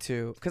going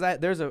to, because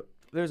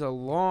there's a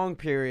long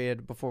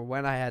period before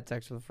when I had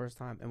sex for the first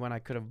time and when I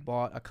could have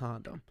bought a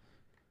condom.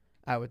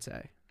 I would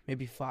say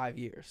maybe 5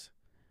 years,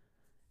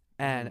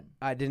 and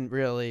I didn't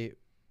really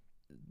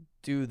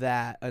do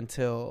that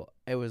until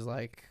it was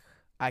like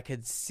I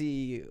could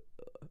see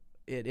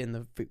it in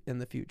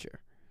the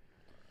future.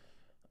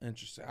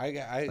 Interesting.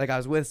 I Like I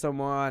was with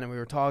someone and we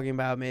were talking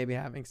about maybe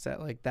having sex.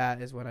 Like that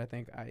is when I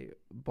think I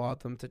bought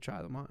them to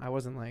try them on. I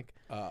wasn't like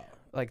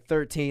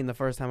 13 the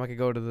first time I could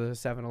go to the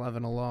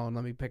 7-Eleven alone.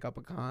 Let me pick up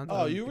a condom.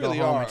 Oh, you go really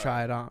home are. and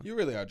try it on. You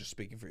really are just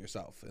speaking for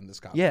yourself in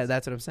this context. Yeah,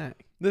 that's what I'm saying.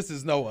 This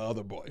is no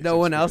other boy. No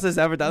one else has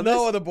ever done this.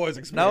 No other boy's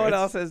experience. No one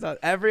else has done.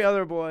 Every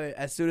other boy,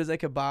 as soon as they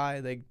could buy,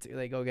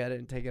 they go get it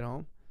and take it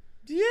home.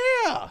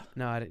 Yeah.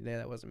 No, I didn't. Yeah,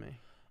 that wasn't me.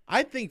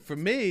 I think for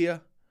me,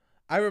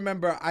 I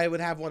remember I would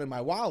have one in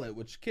my wallet,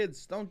 which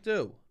kids don't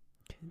do.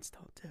 Kids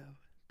don't do.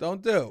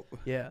 Don't do.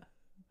 Yeah.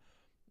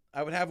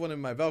 I would have one in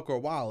my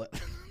Velcro wallet.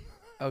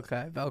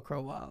 Okay,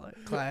 Velcro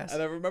wallet. Class.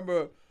 And I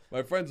remember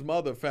my friend's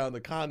mother found a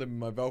condom in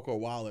my Velcro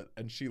wallet,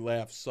 and she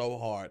laughed so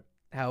hard.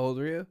 How old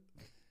were you?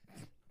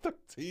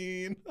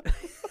 13.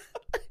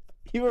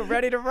 You were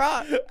ready to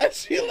rock. And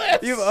she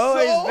laughed You've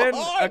always so been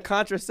hard. a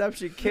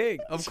contraception king.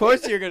 Of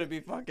course you're going to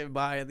be fucking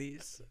buying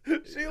these.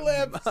 She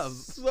laughed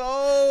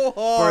so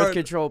hard. Birth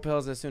control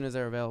pills as soon as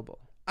they're available.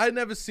 I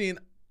never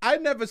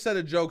said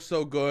a joke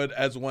so good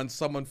as when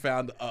someone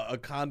found a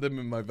condom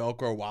in my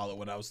Velcro wallet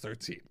when I was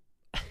 13.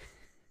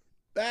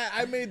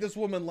 I made this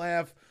woman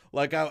laugh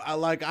like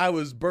I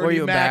was Bernie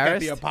Mac at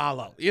the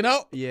Apollo. You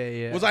know? Yeah,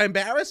 yeah. Was I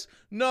embarrassed?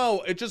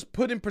 No, it just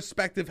put in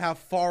perspective how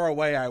far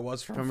away I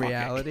was from fucking.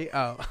 Reality.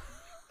 Oh.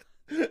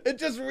 It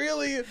just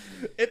really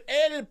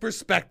added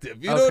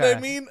perspective. You know what I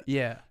mean?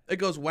 Yeah. It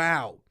goes,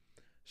 wow.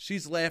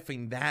 She's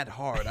laughing that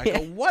hard. I go,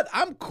 what?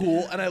 I'm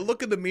cool. And I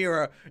look in the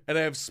mirror and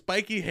I have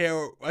spiky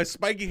hair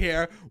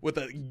with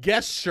a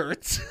Guess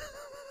shirt.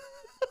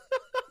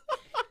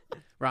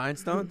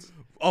 Rhinestones?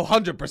 Oh,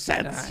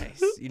 100%.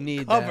 Nice. You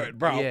need covered, that.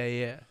 bro. Yeah,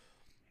 yeah.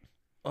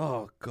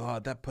 Oh,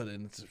 God. That put it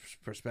into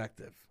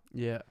perspective.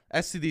 Yeah.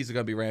 STDs are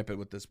going to be rampant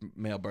with this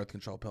male birth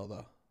control pill,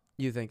 though.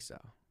 You think so?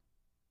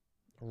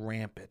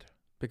 Rampant.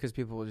 Because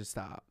people will just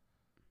stop.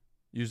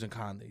 Using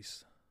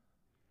condoms.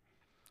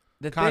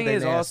 The thing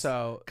is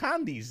also...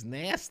 Condoms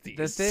nasty.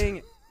 The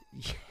thing...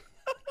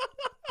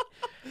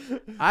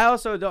 I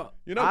also don't...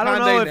 You know, I don't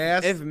know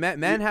if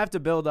men have to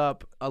build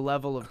up a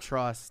level of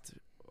trust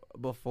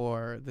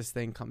before this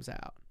thing comes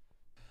out.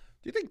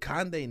 Do you think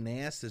Condé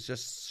Nast is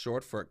just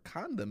short for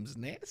condoms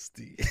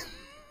nasty?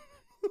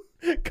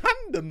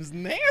 Condoms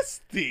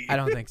nasty. I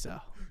don't think so.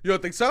 You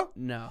don't think so?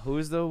 No.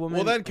 Who's the woman?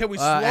 Well, then can we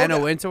slow Anna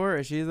down? Wintour?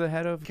 Is she the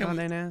head of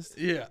Condé Nast?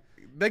 Yeah.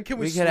 Then can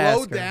we could slow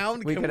ask her.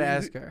 down? We could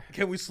ask her.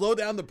 Can we slow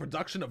down the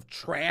production of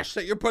trash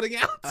that you're putting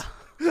out?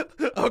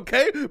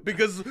 Okay?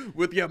 Because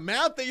with the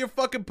amount that you're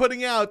fucking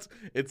putting out,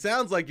 it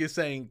sounds like you're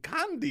saying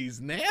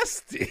Condy's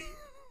nasty.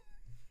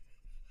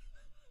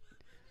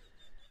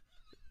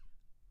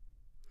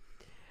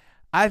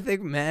 I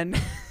think men...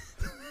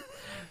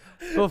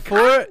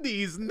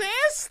 Condy's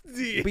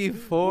nasty.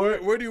 Before...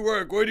 Where do you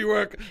work? Where do you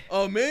work?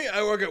 Oh, me?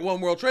 I work at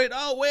One World Trade.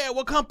 Oh, where?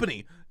 What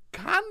company?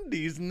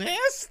 Condy's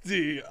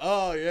nasty.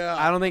 Oh, yeah.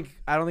 I don't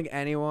think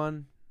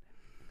anyone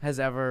has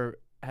ever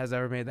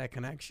made that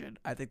connection.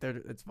 I think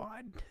it's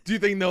fine. Do you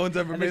think no one's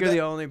ever I made think that?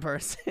 you're the only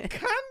person.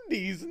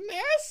 Condy's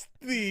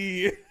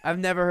nasty. I've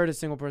never heard a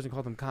single person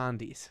call them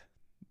condies.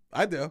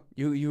 I do.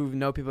 You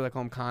know people that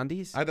call them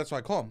condies? That's why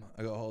I call them.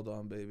 I go, hold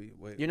on, baby.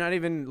 Wait. You're not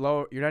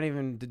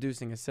even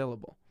deducing a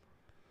syllable.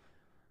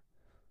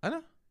 I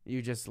know.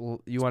 You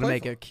want to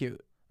make it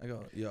cute. I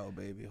go, yo,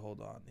 baby, hold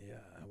on. Yeah,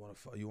 I want to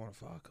fuck. You want to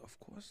fuck? Of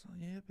course.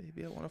 Yeah,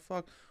 baby, I want to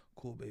fuck.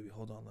 Cool, baby.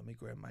 Hold on. Let me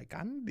grab my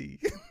candy.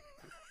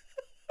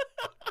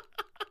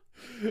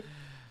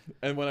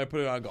 And when I put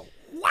it on, I go,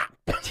 whap.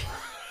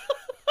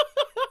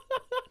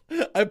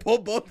 I pull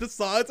both the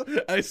sides.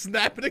 I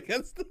snap it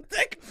against the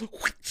dick.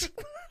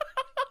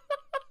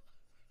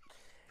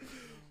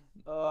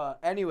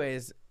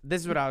 Anyways,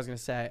 this is what I was going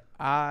to say.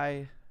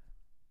 I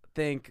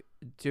think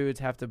dudes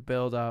have to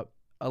build up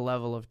a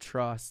level of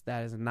trust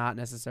that is not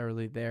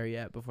necessarily there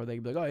yet before they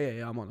can be like, oh,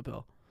 yeah, I'm on the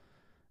pill.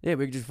 Yeah,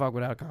 we can just fuck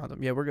without a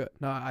condom. Yeah, we're good.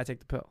 No, I take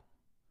the pill.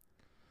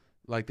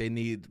 Like they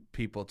need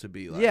people to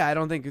be like. Yeah, I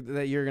don't think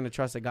that you're going to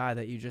trust a guy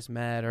that you just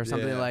met or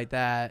something like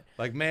that.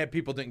 Like, mad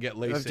people didn't get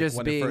LASIK just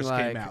when it first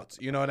like, came out.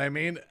 You know what I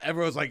mean?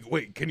 Everyone's like,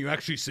 wait, can you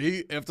actually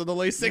see after the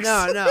LASIK?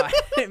 No.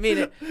 I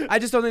mean, I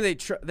just don't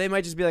think they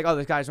might just be like, oh,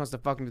 this guy just wants to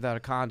fuck me without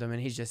a condom,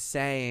 and he's just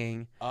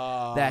saying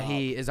that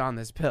he is on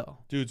this pill.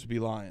 Dudes be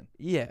lying.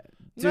 Yeah.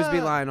 Dudes be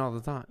lying all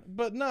the time.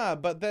 But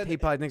then he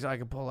probably thinks I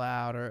can pull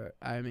out, or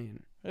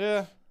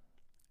yeah.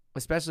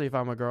 Especially if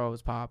I'm a girl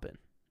who's popping.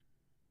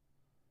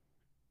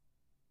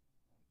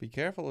 Be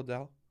careful,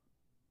 Adele.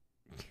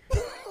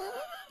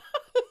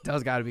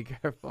 Adele's got to be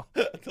careful.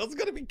 Adele's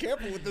got to be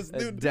careful with this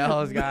new.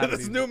 Adele's got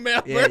this new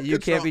male Yeah, birth you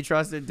control. can't be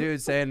trusted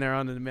dudes saying they're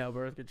on the male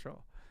birth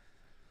control.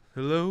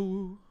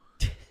 Hello,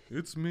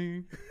 it's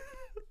me.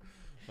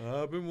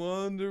 I've been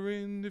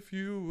wondering if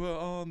you were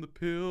on the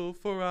pill,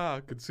 for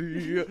I could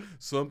see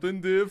something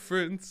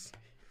different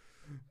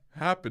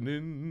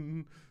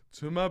happening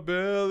to my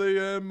belly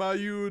and my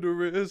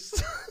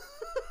uterus.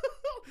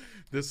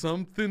 There's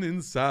something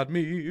inside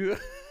me.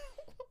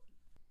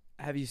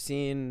 Have you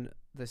seen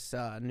this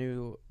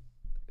new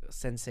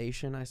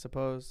sensation, I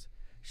suppose?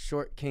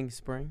 Short King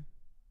Spring?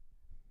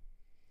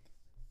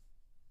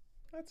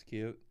 That's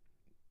cute.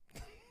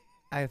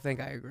 I think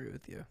I agree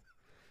with you.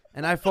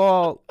 And I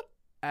fall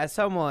as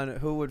someone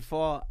who would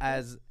fall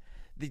as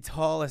the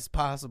tallest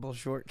possible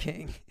short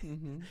king.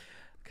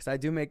 Because I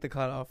do make the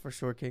cutoff for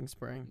Short King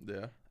Spring.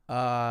 Yeah.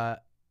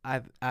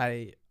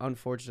 I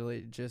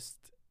unfortunately just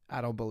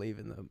I don't believe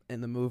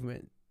in the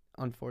movement,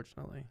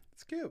 unfortunately.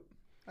 It's cute.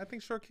 I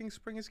think Short King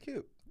Spring is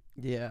cute.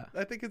 Yeah.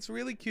 I think it's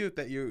really cute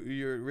that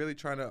you're really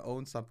trying to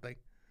own something.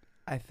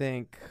 I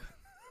think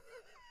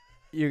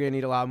you're gonna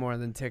need a lot more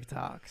than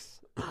TikToks.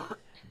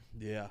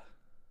 Yeah.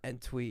 and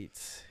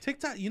tweets.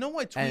 TikTok. You know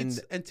what? Tweets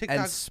and TikTok.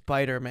 And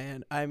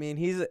Spider-Man. I mean,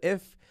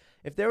 if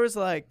there was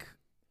like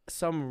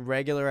some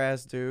regular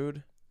ass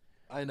dude,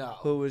 I know,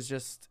 who was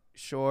just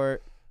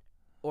short,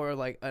 or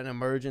like an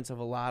emergence of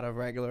a lot of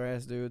regular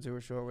ass dudes who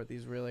were short with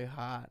these really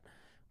hot,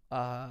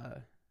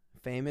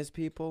 famous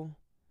people.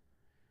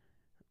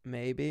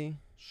 Maybe.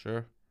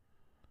 Sure.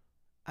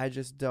 I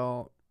just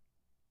don't.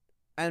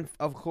 And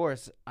of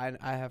course, I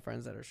have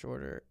friends that are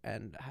shorter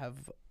and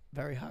have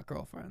very hot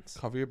girlfriends.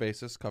 Cover your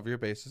bases. Cover your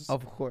bases.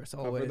 Of course,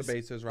 always. Cover the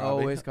bases, Robbie.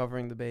 Always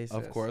covering the bases.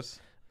 Of course.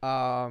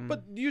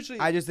 But usually,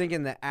 I just think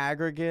in the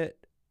aggregate,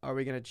 are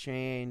we gonna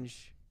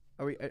change?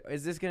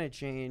 Is this gonna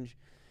change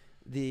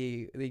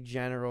the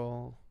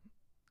general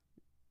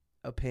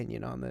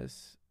opinion on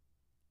this?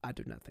 I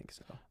do not think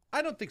so.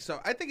 I don't think so.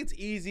 I think it's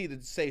easy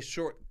to say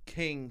Short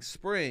King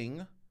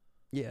Spring.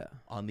 Yeah.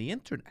 On the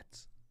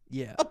internet.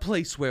 Yeah. A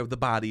place where the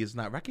body is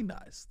not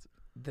recognized.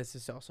 This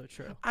is also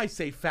true. I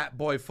say Fat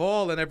Boy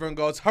Fall and everyone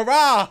goes,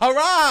 hurrah,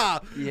 hurrah.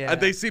 Yeah.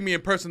 And they see me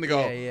in person, they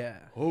go, yeah.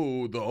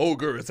 Oh, the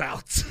ogre is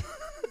out.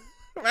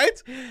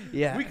 Right?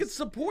 Yeah. We could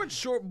support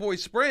Short Boy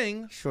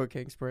Spring. Short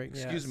King Spring.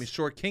 Excuse me,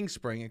 Short King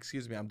Spring.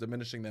 Excuse me, I'm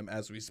diminishing them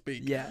as we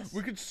speak. Yes.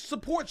 We could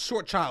support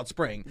Short Child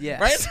Spring.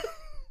 Yes. Right?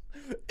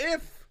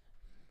 If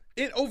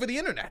it over the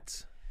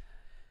internet.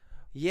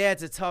 Yeah,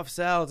 it's a tough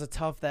sell. It's a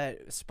tough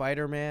that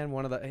Spider-Man,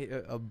 one of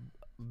the a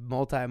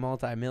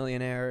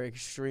multi-millionaire,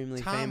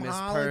 extremely Tom famous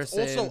Holland's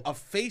person. also a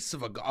face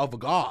of a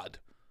god.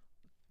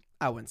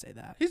 I wouldn't say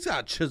that. He's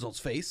got Chisel's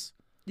face.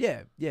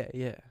 Yeah. He's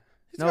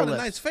got a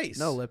nice face.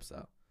 No lips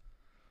though.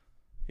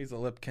 He's a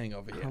lip king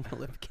over here. I'm a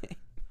lip king.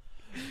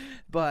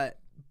 But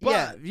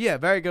yeah,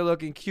 very good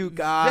looking, cute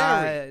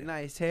guy,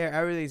 nice hair.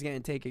 Everything's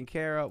getting taken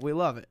care of. We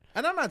love it.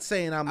 And I'm not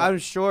saying I'm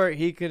sure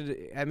he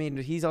could. I mean,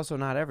 he's also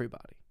not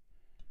everybody.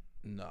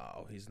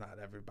 No, he's not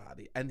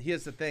everybody. And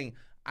here's the thing: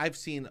 I've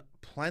seen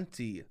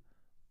plenty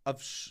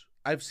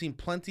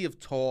of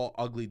tall,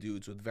 ugly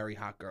dudes with very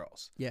hot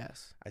girls.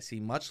 Yes. I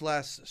see much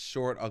less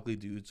short, ugly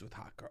dudes with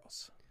hot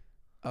girls.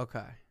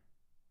 Okay.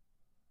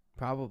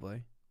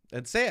 Probably.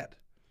 It's sad.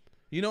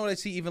 You know what I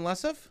see even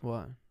less of?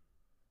 What?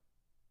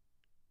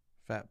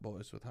 Fat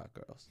boys with hot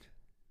girls.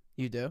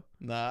 You do?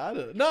 Nah, I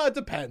don't. No, it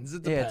depends.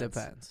 It depends. Yeah, it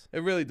depends.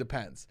 It really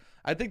depends.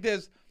 I think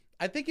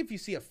if you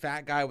see a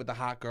fat guy with a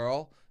hot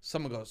girl,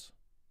 someone goes,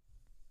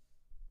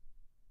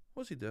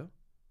 "What's he do?"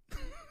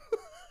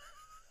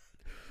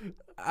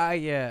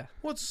 Yeah.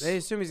 What's They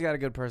assume he's got a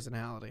good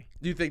personality.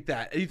 Do you think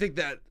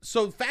that?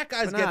 So fat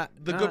guys get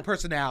the good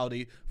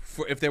personality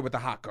for if they're with a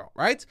hot girl,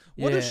 right?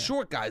 What do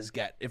short guys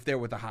get if they're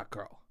with a hot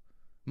girl?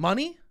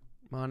 Money,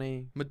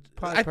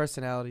 probably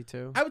personality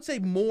too. I would say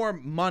more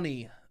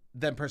money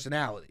than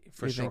personality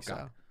for you short think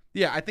guy. So?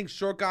 Yeah, I think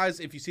short guys,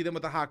 if you see them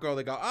with a hot girl,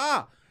 they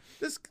go,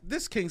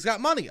 this king's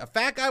got money. A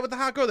fat guy with a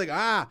hot girl, they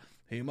go,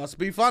 he must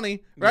be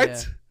funny, right?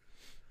 Yeah.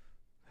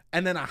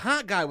 And then a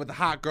hot guy with a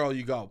hot girl,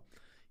 you go,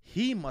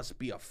 he must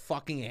be a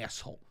fucking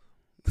asshole.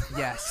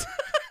 Yes.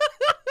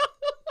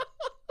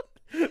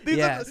 These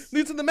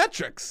are the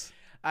metrics.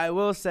 I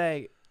will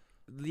say,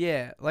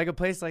 yeah, like a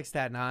place like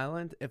Staten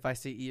Island, if I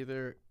see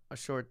either a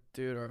short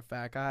dude or a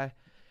fat guy,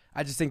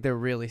 I just think they're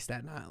really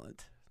Staten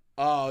Island.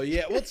 Oh,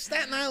 yeah. Well,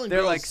 Staten Island they're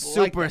girls like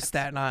super like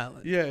Staten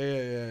Island.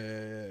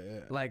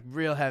 Yeah. Like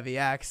real heavy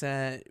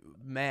accent,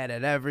 mad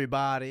at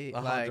everybody.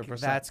 100%. Like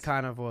that's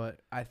kind of what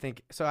I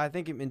think. So I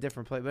think in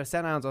different places, but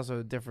Staten Island's also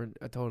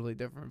a totally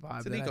different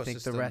vibe than I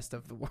think the rest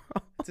of the world.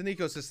 It's an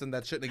ecosystem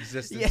that shouldn't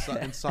exist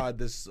inside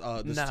this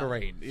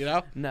terrain, you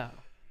know? No.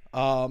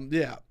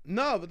 Yeah.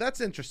 No, but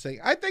that's interesting.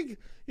 I think,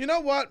 you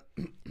know what?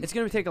 It's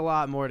going to take a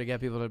lot more to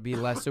get people to be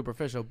less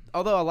superficial.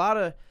 Although a lot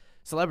of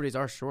celebrities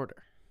are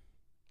shorter.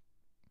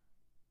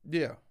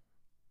 Yeah.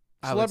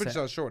 Celebrities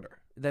are shorter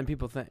than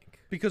people think.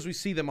 Because we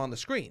see them on the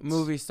screens.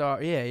 Movie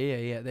star.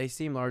 Yeah. They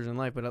seem larger than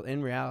life, but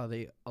in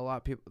reality, a lot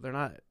of people, they're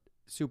not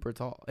super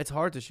tall. It's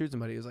hard to shoot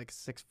somebody who's like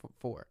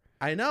 6'4".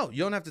 I know.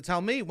 You don't have to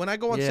tell me. When I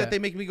go on set, they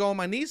make me go on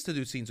my knees to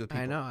do scenes with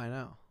people. I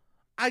know.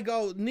 I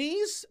go,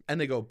 knees? And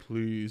they go,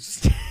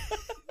 please.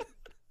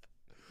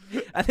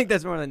 I think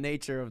that's more the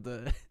nature of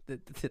the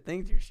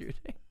things you're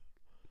shooting.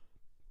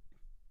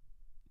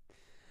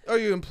 Are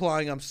you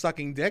implying I'm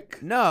sucking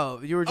dick? No,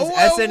 you were just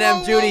S&M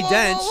Judi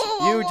Dench.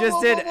 You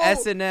just did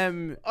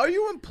S&M. Are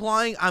you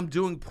implying I'm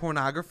doing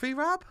pornography,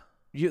 Rob?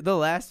 The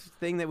last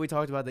thing that we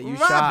talked about that you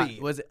Robbie.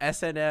 shot was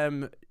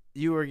S&M.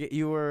 You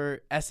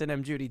were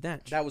S&M Judi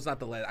Dench. That was not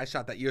the last. I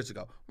shot that years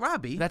ago.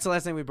 Robbie. That's the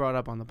last thing we brought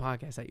up on the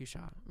podcast that you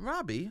shot.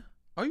 Robbie,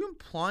 are you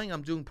implying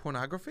I'm doing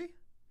pornography?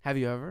 Have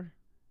you ever?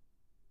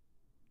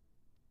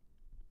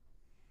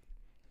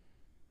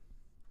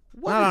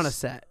 Not on a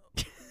set.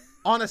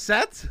 On a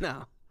set?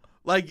 No.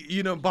 Like,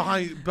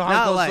 behind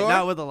not closed light, doors?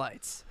 not with the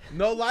lights.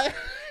 No light?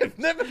 I've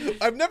never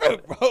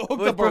hooked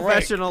with up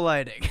professional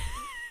lighting.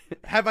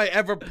 Have I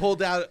ever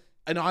pulled out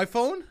an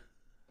iPhone?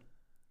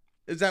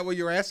 Is that what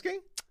you're asking?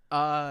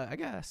 I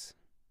guess.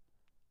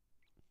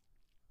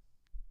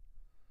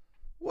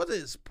 What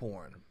is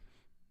porn?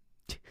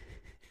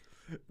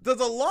 Does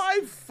a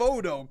live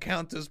photo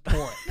count as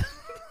porn?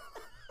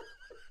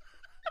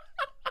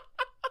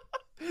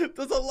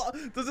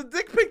 Does a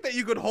dick pic that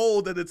you could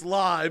hold and it's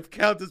live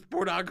count as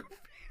pornography?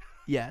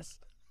 Yes.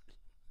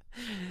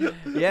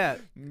 Yeah.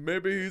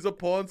 Maybe he's a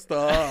porn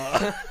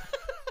star.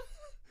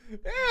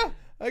 Yeah,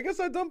 I guess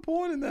I've done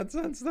porn in that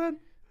sense then.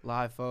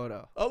 Live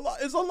photo.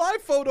 Is a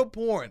live photo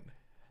porn?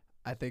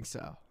 I think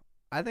so.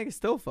 I think a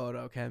still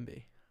photo can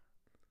be.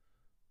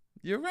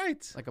 You're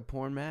right. Like a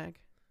porn mag.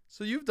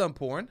 So you've done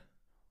porn.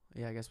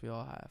 Yeah, I guess we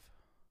all have.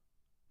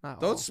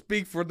 Not Don't all.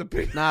 speak for the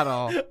people. Not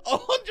all.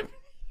 100.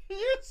 You're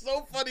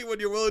so funny when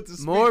you're willing to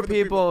speak More for the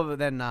people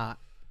than not.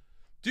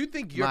 Do you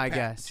think your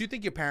guess. Do you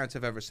think your parents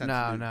have ever sent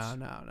No, nudes?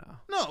 no.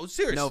 No,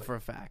 seriously. No, for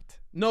a fact.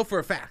 No, for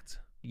a fact.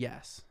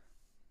 Yes.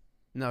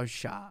 No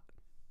shot.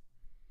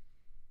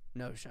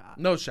 No shot.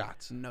 No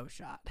shots. No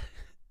shot.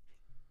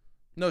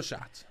 No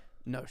shots.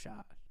 No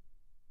shot.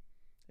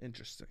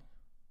 Interesting.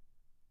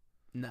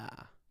 Nah.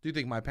 Do you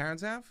think my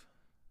parents have?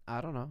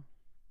 I don't know.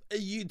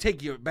 You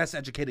take your best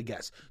educated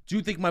guess. Do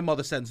you think my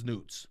mother sends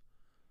nudes?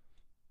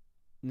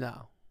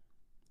 No.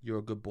 You're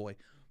a good boy.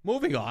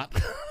 Moving on.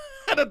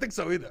 I don't think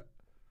so either.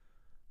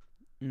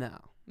 No.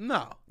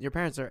 No. Your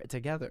parents are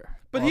together.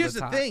 But all here's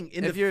the time. thing.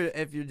 If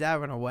your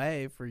dad went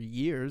away for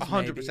years,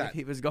 100%. maybe, if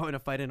he was going to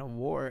fight in a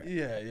war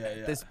Yeah.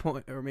 at this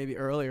point, or maybe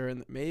earlier,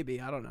 maybe,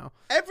 I don't know.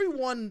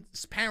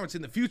 Everyone's parents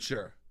in the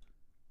future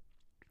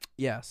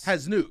Yes.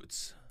 has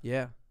nudes.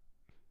 Yeah.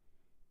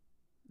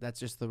 That's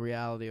just the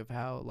reality of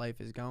how life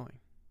is going.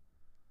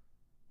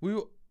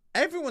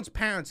 Everyone's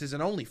parents is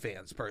an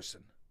OnlyFans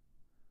person.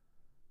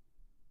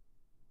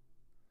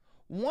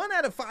 1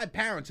 out of 5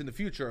 parents in the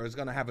future is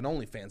going to have an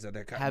OnlyFans at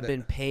their Have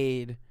been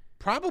paid.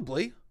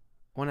 Probably.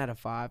 1 out of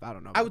 5. I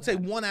don't know. I would say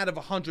 1 out of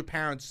 100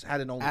 parents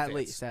had an OnlyFans.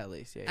 At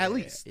least. Yeah. At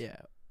least. Yeah.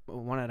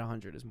 1 out of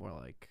 100 is more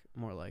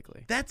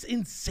likely. That's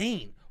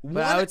insane.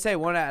 But I would say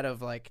 1 out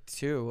of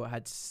 2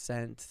 had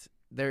sent.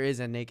 There is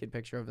a naked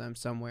picture of them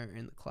somewhere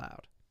in the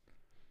cloud.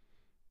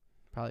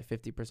 Probably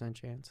 50%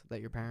 chance that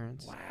your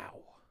parents. Wow.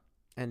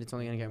 And it's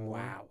only gonna get more.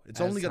 Wow.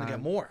 It's only gonna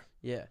get more.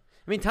 Yeah.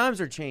 I mean,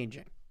 times are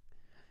changing.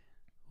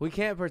 We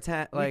can't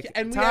pretend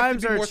and we times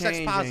have to be are more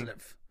changing. sex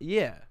positive.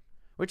 Yeah,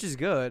 which is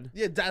good.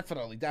 Yeah,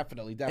 definitely.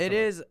 It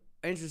is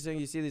interesting.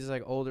 You see these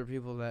older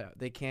people that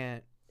they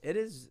can't. It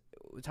is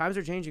times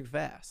are changing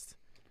fast,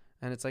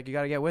 and it's you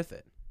got to get with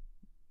it.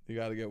 You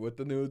got to get with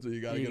the nudes, or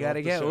you got to You get. got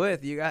to get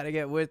with. You got to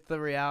get with the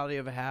reality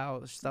of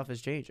how stuff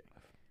is changing.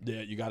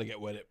 Yeah, you got to get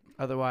with it.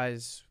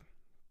 Otherwise,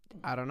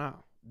 I don't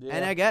know. Yeah.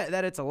 And I get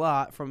that it's a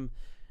lot from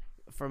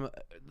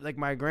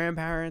my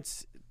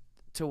grandparents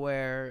to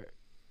where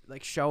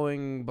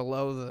showing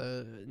below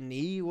the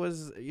knee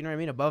was, you know what I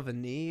mean, above the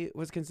knee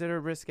was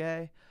considered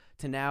risque,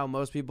 to now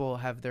most people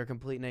have their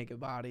complete naked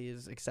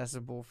bodies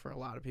accessible for a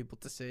lot of people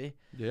to see.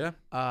 Yeah.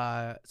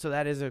 So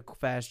that is a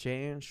fast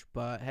change,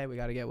 but hey, we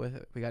got to get with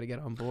it. We got to get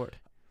on board.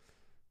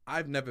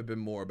 I've never been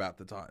more about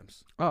the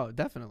times. Oh,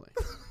 definitely.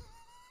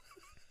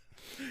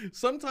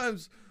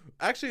 Sometimes,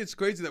 actually, it's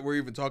crazy that we're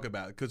even talking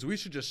about it, because we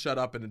should just shut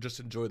up and just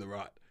enjoy the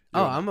ride.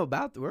 We're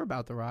about the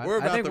ride.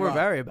 I think we're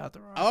very about the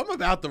ride. I'm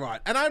about the ride,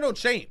 and I don't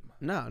shame.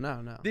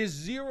 No. There's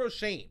zero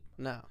shame.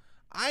 No.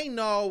 I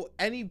know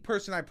any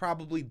person I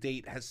probably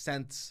date has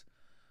sent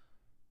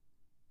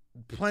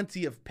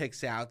plenty of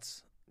pics out.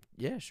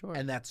 Yeah, sure.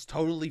 And that's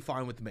totally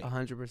fine with me.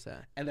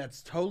 100%. And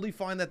that's totally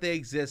fine that they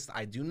exist.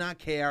 I do not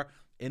care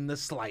in the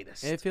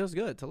slightest. It feels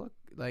good to look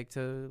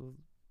to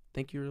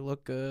think you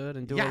look good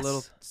and do a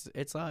little.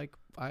 It's do a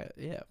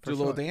sure.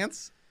 little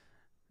dance.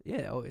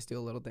 Yeah, always do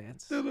a little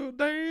dance. Do a little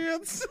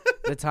dance.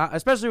 The time,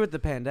 especially with the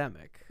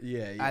pandemic.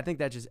 Yeah. I think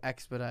that just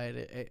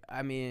expedited it.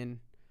 I mean,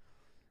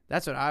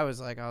 that's what I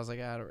was like. I was like,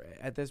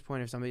 at this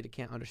point, if somebody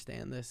can't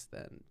understand this,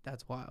 then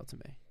that's wild to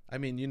me. I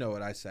mean, you know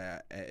what I say.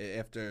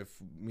 After if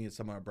me and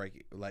someone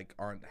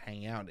aren't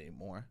hanging out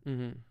anymore,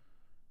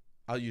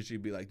 I'll usually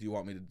be like, "Do you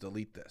want me to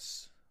delete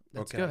this?"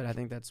 That's good. I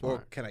think that's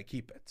smart. Or can I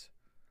keep it?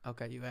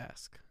 Okay, you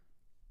ask.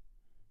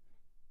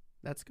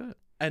 That's good.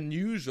 And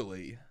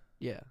usually,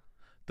 yeah,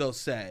 they'll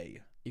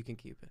say, "You can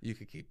keep it." You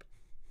can keep it.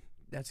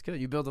 That's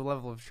good. You build a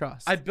level of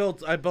trust. I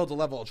built a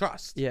level of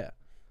trust. Yeah.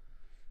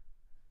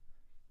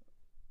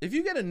 If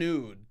you get a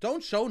nude,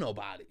 don't show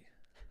nobody.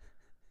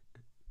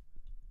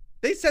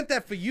 They sent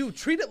that for you.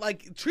 Treat it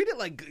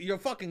like you're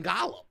fucking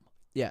Gollum.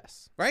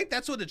 Yes. Right?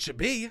 That's what it should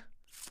be.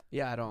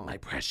 Yeah, I don't. My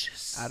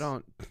precious. I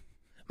don't.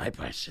 My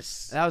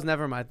precious. That was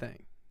never my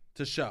thing.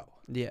 To show.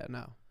 Yeah,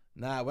 no.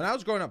 Nah, when I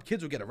was growing up,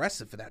 kids would get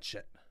arrested for that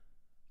shit.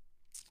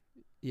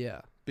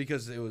 Yeah.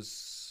 Because it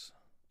was...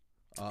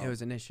 it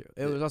was an issue.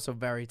 It was also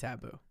very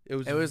taboo. It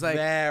was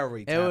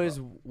very taboo. It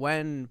was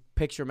when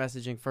picture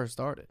messaging first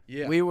started.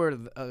 Yeah. We were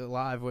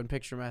alive when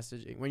picture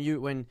messaging.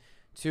 When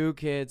two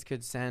kids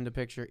could send a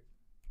picture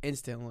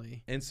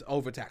instantly.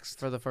 Over text.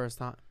 For the first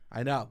time.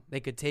 I know. They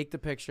could take the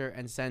picture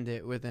and send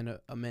it within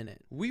a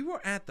minute. We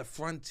were at the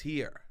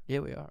frontier. Yeah,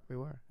 we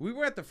were. We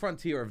were at the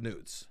frontier of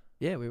nudes.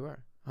 Yeah, we were.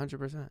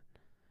 100%.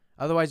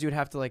 Otherwise, you'd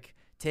have to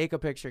take a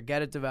picture,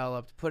 get it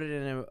developed, put it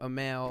in a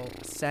mail,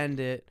 send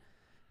it,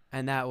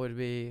 and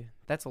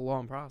that's a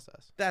long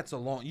process.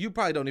 You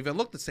probably don't even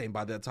look the same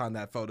by the time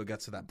that photo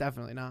gets to them.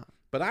 Definitely not.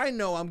 but I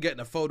know I'm getting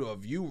a photo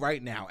of you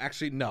right now.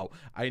 Actually, no,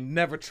 I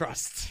never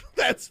trust.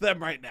 That's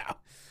them right now.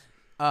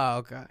 Oh,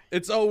 okay.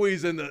 It's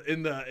always in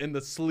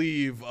the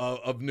sleeve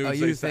of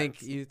nudes. Oh,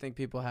 you think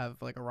people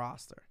have like a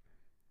roster?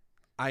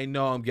 I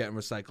know I'm getting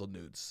recycled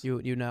nudes.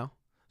 You know?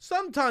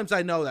 Sometimes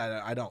I know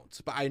that I don't,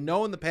 but I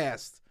know in the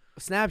past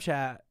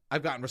Snapchat.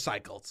 I've gotten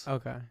recycled.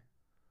 Okay.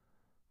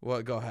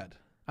 Well, go ahead.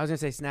 I was gonna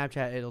say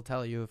Snapchat. It'll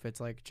tell you if it's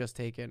like just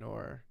taken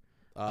or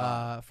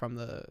from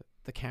the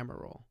camera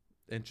roll.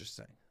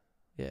 Interesting.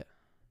 Yeah,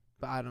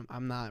 but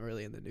I'm not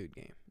really in the nude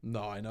game.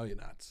 No, I know you're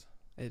not.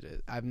 It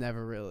is. I've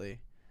never really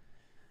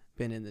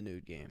been in the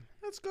nude game.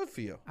 That's good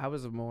for you. I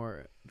was a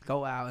more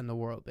go out in the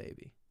world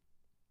baby.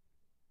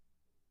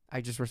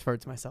 I just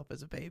referred to myself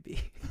as a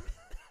baby.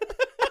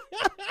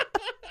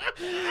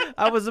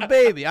 I was a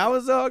baby. I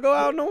was a go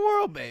out in the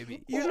world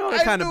baby. You know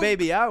the kind of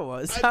baby I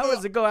was. I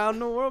was a go out in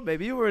the world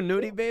baby. You were a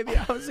nudie baby.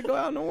 I was a go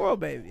out in the world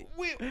baby.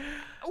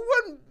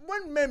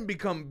 When men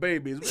become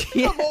babies,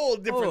 we become all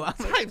different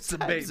types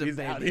of babies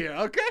out here.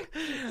 Okay,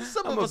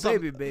 I'm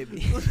a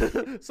baby.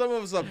 Some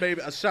of us are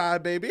a shy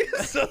baby.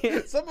 Some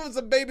of us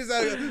are babies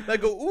that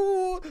go,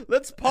 ooh,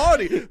 let's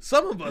party.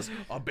 Some of us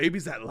are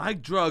babies that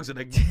like drugs and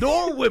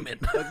ignore women.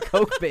 A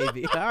coke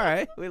baby. All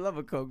right, we love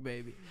a coke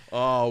baby.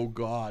 Oh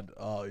God.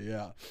 Oh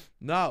yeah.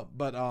 No,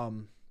 but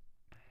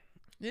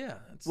yeah.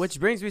 Which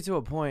brings me to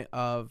a point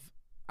of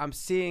I'm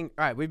seeing.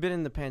 All right, we've been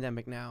in the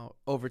pandemic now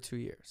over 2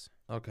 years.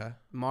 Okay.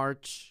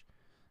 March,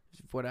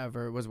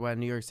 whatever, was when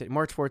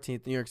March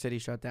 14th, New York City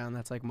shut down.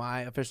 That's like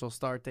my official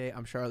start date.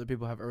 I'm sure other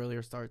people have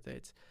earlier start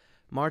dates.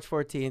 March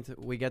 14th,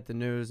 we get the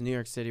news. New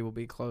York City will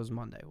be closed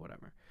Monday,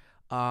 whatever.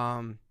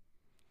 And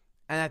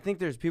I think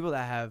there's people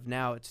that have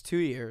now, it's 2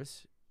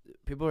 years.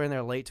 People are in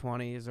their late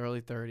 20s,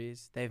 early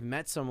 30s. They've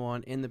met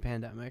someone in the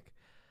pandemic.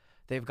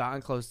 They've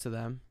gotten close to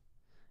them.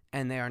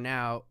 And they are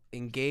now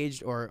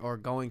engaged or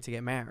going to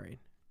get married.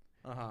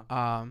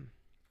 Uh-huh.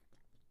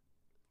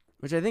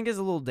 Which I think is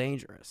a little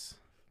dangerous.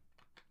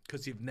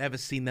 Because you've never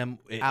seen them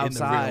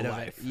outside in the real of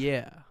life. It.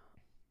 Yeah.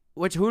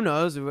 Which who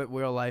knows if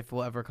real life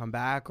will ever come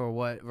back or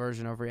what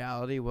version of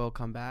reality will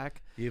come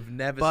back. You've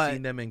never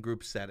seen them in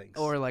group settings.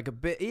 Or like a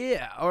bit,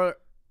 yeah. Or,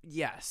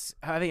 yes,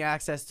 having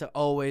access to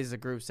always a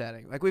group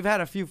setting. Like we've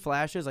had a few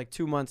flashes, like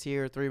 2 months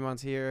here, 3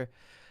 months here.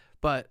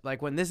 But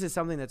like when this is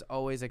something that's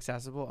always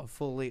accessible, a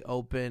fully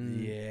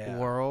open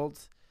world.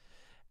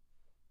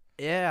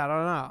 Yeah, I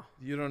don't know.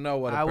 You don't know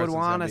what I would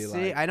want to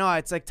see. Like. I know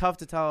it's like tough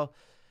to tell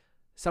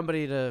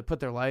somebody to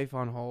put their life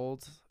on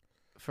hold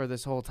for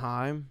this whole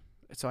time.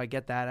 So I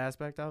get that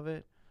aspect of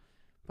it,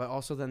 but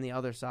also then the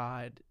other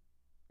side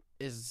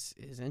is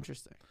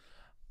interesting.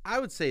 I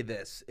would say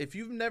this: if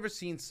you've never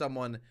seen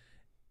someone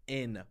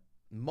in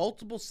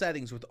multiple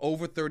settings with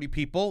over 30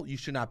 people, you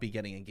should not be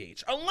getting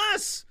engaged,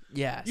 unless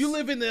you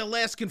live in the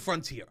Alaskan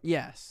frontier.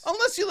 Yes,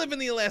 unless you live in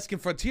the Alaskan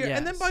frontier,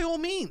 and then by all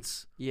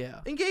means,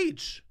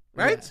 engage.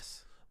 Right?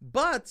 Yes.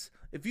 But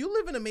if you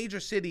live in a major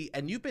city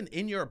and you've been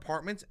in your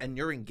apartment and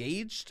you're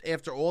engaged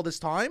after all this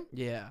time,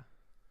 I'll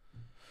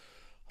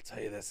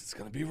tell you this, it's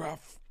going to be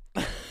rough.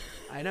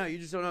 I know. You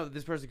just don't know that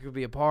this person could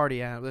be a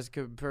party animal.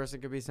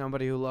 Person could be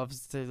somebody who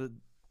loves to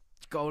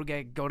go to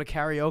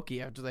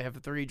karaoke after they have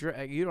 3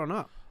 drinks. You don't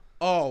know.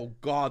 Oh,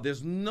 God.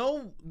 There's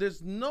no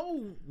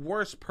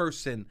worse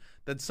person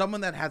than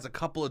someone that has a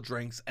couple of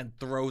drinks and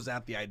throws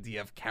out the idea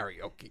of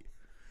karaoke.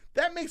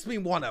 That makes me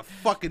want to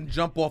fucking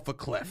jump off a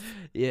cliff.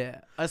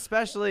 Yeah,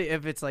 especially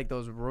if it's like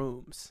those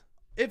rooms.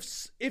 If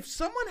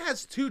someone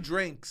has 2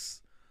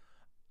 drinks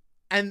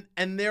and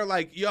they're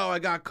like, yo, I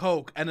got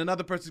Coke, and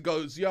another person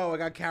goes, yo, I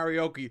got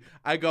karaoke,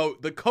 I go,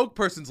 the Coke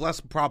person's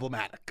less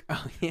problematic.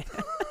 Oh, yeah.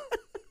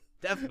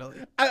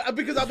 Definitely.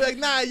 Because I'll be like,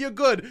 nah, you're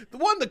good.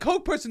 The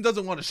Coke person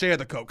doesn't want to share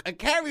the Coke. A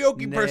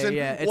karaoke person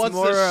wants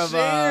to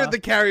share the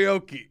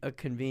karaoke. A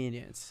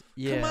convenience.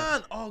 Yeah. Come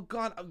on. Oh,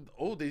 God.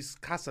 Oh, these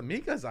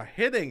Casamigos are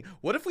hitting.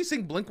 What if we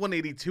sing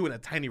Blink-182 in a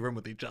tiny room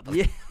with each other?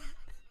 Yeah.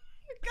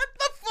 Get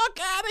the fuck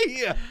out of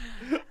here.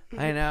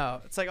 I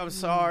know. It's like, I'm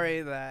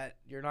sorry that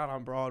you're not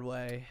on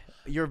Broadway.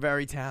 You're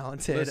very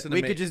talented.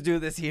 We could just do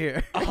this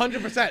here.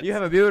 100%. You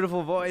have a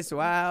beautiful voice.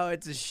 Wow,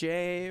 it's a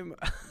shame.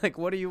 Like,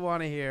 what do you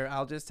want to hear?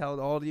 I'll just tell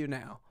all of you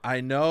now.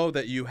 I know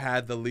that you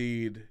had the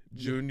lead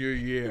junior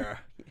year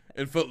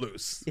in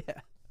Footloose.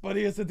 Yeah. But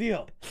here's the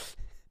deal.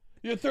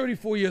 You're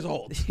 34 years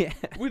old. Yeah.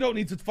 We don't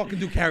need to fucking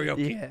do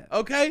karaoke. Yeah.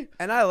 Okay?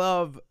 And I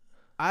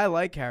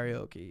like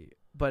karaoke,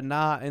 but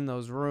not in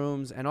those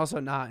rooms and also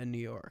not in New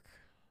York.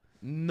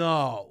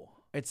 No.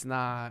 It's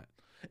not.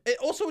 It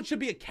should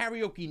be a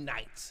karaoke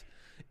night.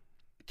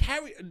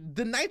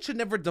 The night should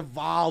never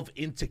devolve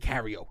into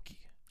karaoke.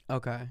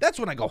 Okay. That's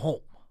when I go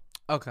home.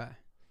 Okay.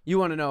 You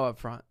want to know up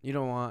front.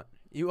 You want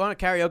a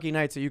karaoke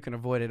night so you can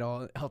avoid it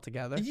all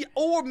altogether. Yeah,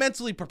 or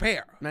mentally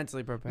prepare.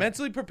 Mentally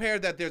prepare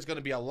that there's going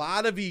to be a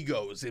lot of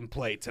egos in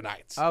play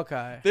tonight.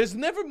 Okay. There's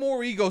never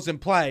more egos in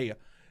play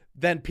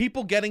than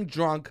people getting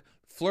drunk,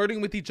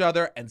 flirting with each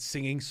other, and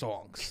singing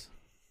songs.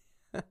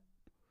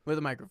 With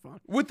a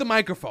microphone. With the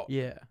microphone.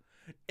 Yeah.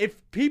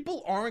 If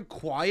people aren't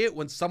quiet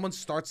when someone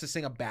starts to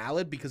sing a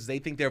ballad because they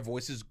think their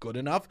voice is good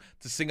enough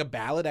to sing a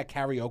ballad at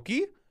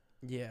karaoke,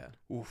 Yeah.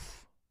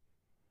 oof,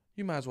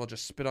 you might as well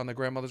just spit on their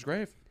grandmother's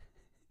grave.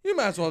 You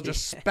might as well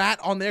just spat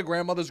on their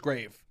grandmother's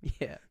grave.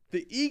 Yeah.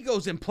 The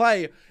ego's in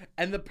play,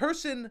 and the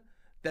person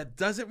that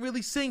doesn't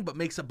really sing but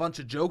makes a bunch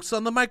of jokes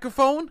on the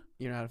microphone.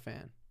 You're not a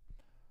fan.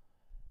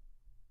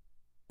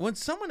 When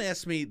someone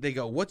asks me, they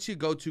go, "What's your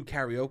go-to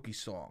karaoke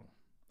song?"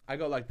 I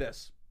go like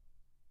this.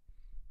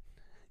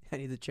 I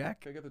need the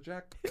check. Can I get the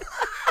check?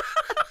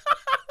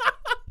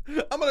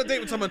 I'm on a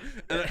date with someone,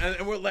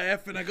 and we're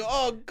laughing. I go,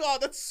 "Oh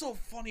God, that's so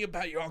funny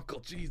about your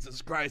uncle,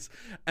 Jesus Christ!"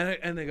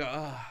 And they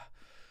go,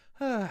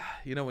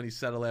 you know, when you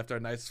settle after a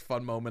nice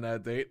fun moment at a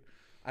date,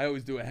 I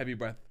always do a heavy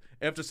breath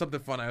after something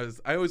fun.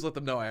 I always let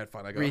them know I had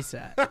fun. I go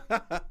Reset.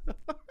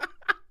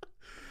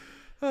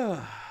 and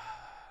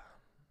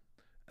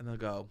they'll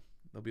go.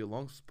 There'll be a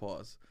long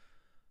pause.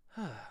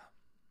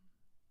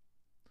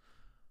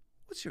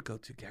 What's your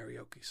go-to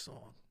karaoke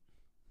song?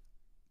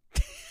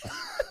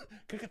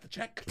 Can I get the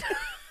check?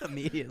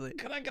 Immediately.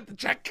 Can I get the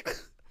check?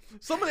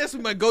 Someone asked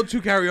me my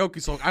go-to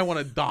karaoke song. I want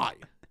to die.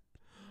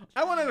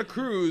 I went on a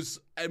cruise,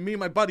 and me and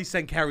my buddy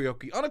sang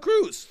karaoke on a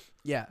cruise.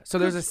 Yeah. So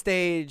there's a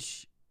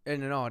stage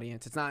and an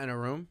audience. It's not in a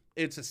room.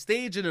 It's a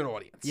stage and an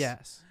audience.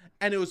 Yes.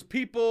 And it was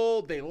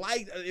people they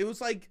liked. It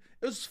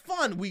was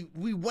fun. We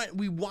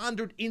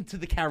wandered into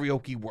the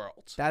karaoke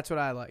world. That's what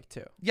I like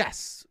too.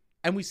 Yes.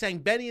 And we sang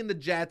Benny and the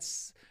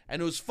Jets,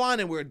 and it was fun,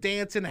 and we were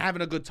dancing,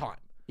 having a good time.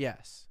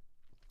 Yes.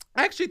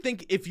 I actually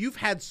think if you've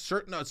had a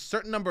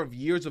certain number of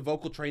years of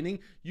vocal training,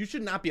 you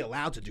should not be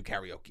allowed to do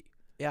karaoke.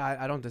 Yeah,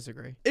 I don't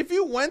disagree. If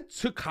you went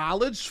to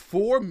college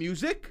for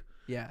music,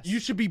 yes,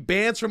 you should be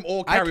banned from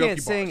all karaoke bars. I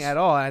can't sing at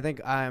all. I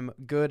think I'm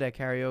good at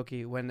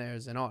karaoke when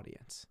there's an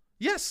audience.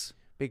 Yes.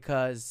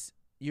 Because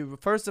you,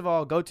 first of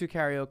all, go to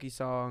karaoke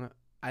song,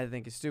 I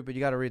think is stupid.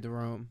 You got to read the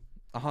room.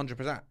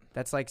 100%.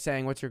 That's like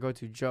saying, what's your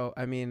go-to joke?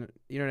 I mean,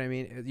 you know what I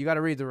mean? You got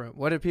to read the room.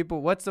 What's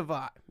the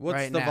vibe?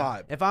 What's the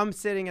vibe? If I'm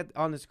sitting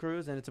on this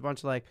cruise and it's a bunch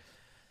of like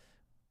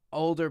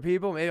older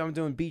people, maybe I'm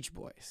doing Beach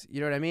Boys.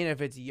 You know what I mean?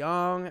 If it's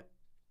young,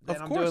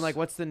 then I'm doing like,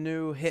 what's the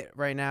new hit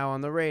right now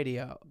on the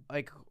radio?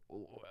 Like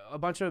a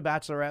bunch of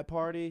bachelorette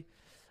party.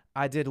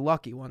 I did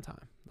Lucky one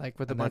time, like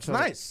with a bunch of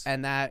nice.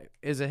 And that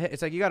is a hit.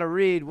 It's like, you got to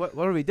read. What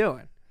are we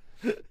doing?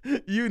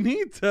 You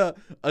need to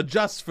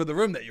adjust for the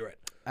room that you're in.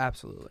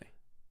 Absolutely.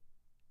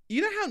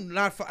 You know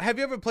how have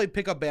you ever played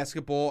pickup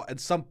basketball and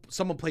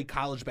someone played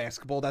college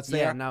basketball that's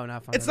there? Yeah, no,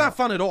 not fun. It's not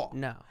fun at all.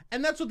 No.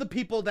 And that's what the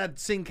people that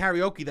sing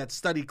karaoke that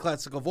study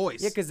classical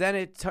voice. Yeah, because then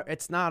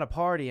it's not a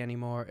party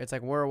anymore. It's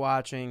like we're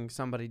watching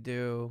somebody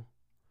do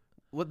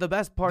what the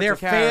best part their of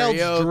karaoke.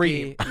 failed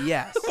dream.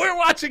 Yes. We're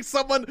watching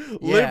someone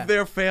live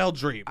their failed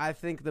dream. I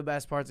think the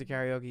best parts of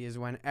karaoke is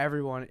when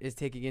everyone is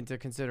taking into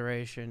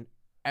consideration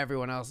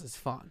everyone else's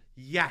fun.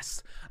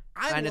 Yes.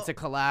 And it's a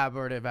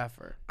collaborative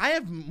effort. I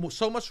have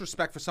so much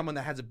respect for someone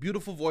that has a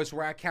beautiful voice.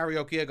 We're at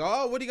karaoke. I go,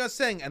 "Oh, what are you going to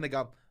sing?" And they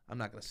go, "I'm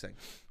not going to sing."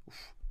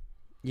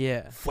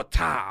 Yeah.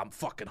 I'm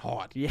fucking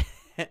hard. Yeah.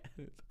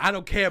 I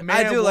don't care,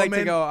 man. I do like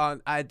to woman. go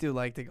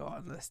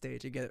on the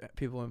stage and get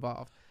people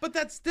involved. But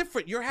that's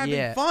different. You're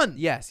having fun.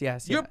 Yes.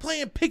 You're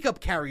playing pickup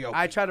karaoke.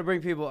 I try to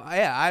bring people.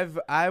 Yeah,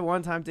 I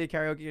one time did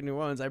karaoke in New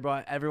Orleans. I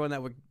brought everyone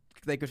that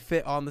they could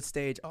fit on the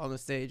stage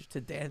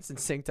to dance and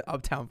sing to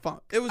Uptown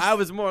Funk. I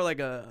was more like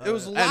it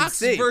was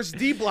Locks MC. versus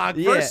D Block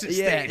versus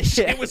stage.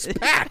 Yeah. It was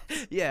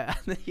packed. Yeah.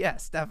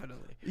 Yes,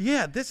 definitely.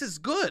 Yeah, this is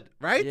good,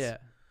 right? Yeah.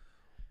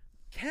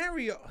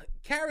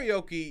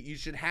 Karaoke, you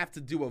should have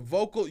to do a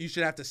vocal. You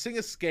should have to sing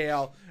a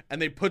scale,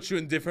 and they put you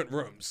in different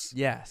rooms.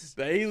 Yes.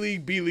 The A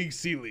League, B League,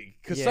 C League,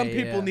 because some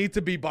people need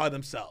to be by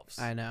themselves.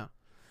 I know.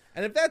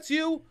 And if that's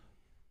you,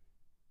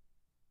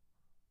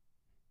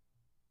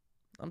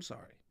 I'm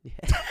sorry. Yeah.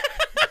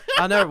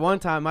 I'll never. One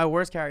time, my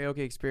worst karaoke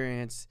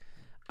experience.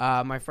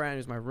 My friend,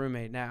 who's my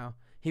roommate now,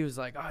 he was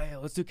like, "Oh yeah,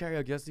 let's do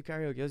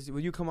karaoke. Will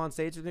you come on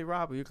stage with me,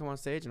 Rob? Will you come on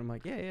stage?" And I'm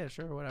like, "Yeah,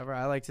 sure, whatever."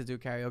 I like to do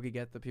karaoke,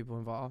 get the people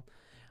involved.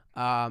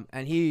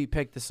 And he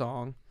picked the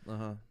song.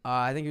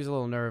 I think he was a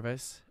little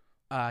nervous.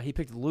 He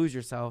picked "Lose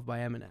Yourself" by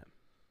Eminem.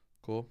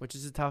 Cool. Which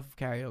is a tough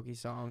karaoke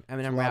song.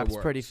 Eminem raps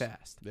pretty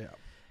fast. Yeah.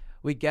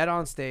 We get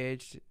on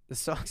stage. The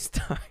song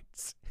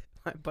starts.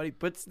 My buddy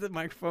puts the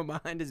microphone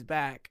behind his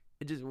back.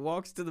 It just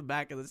walks to the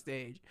back of the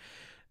stage.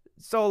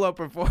 Solo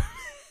performance.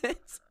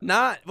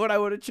 Not what I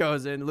would have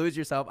chosen. Lose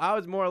Yourself. I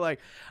was more like,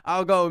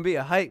 I'll go and be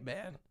a hype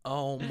man.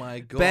 Oh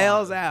my God.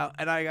 Bails out,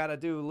 and I got to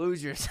do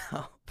Lose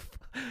Yourself,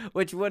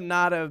 which would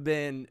not have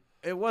been,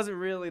 it wasn't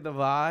really the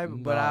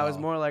vibe, but I was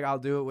more like, I'll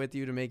do it with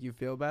you to make you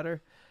feel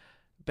better.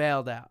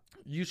 Bailed out.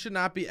 You should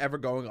not be ever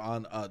going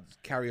on a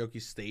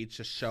karaoke stage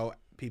to show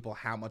people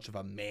how much of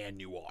a man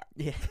you are.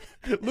 Yeah.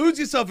 Lose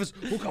Yourself is,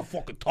 look how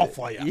fucking tough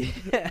I am.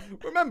 Yeah.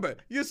 Remember,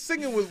 you're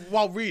singing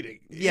while reading.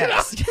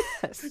 Yes. You know?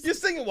 Yes. You're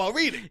singing while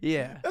reading.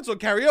 Yeah. That's what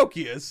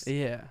karaoke is.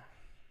 Yeah.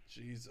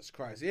 Jesus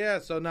Christ. Yeah,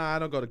 so I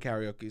don't go to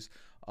karaoke's.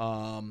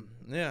 I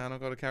don't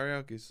go to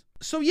karaoke's.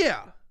 So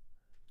yeah,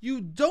 you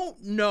don't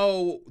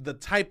know the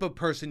type of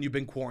person you've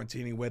been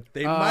quarantining with.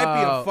 They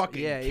might be a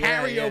fucking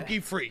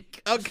karaoke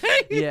freak.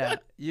 Okay? Yeah.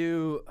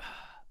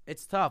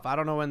 It's tough. I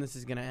don't know when this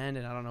is going to end,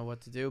 and I don't know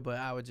what to do, but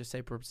I would just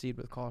say proceed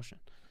with caution.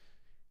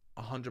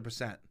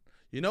 100%.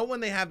 You know when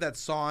they have that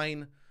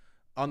sign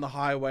on the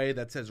highway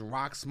that says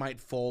rocks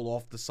might fall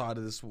off the side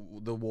of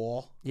the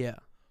wall? Yeah.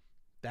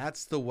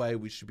 That's the way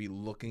we should be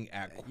looking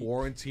at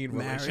quarantine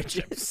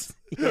relationships.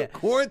 Yeah.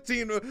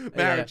 Quarantine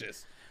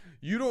marriages.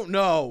 You don't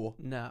know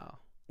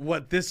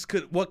what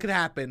could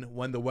happen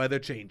when the weather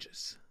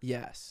changes.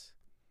 Yes.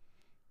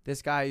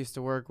 This guy I used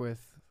to work with,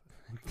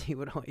 he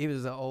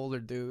was an older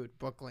dude,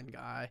 Brooklyn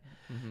guy.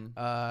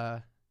 Mm-hmm.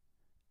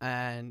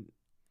 And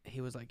he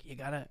was like, you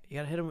gotta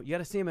hit him, you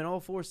gotta see him in all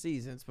 4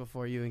 seasons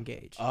before you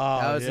engage.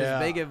 That was his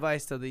big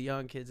advice to the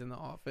young kids in the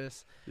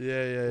office.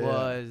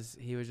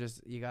 He was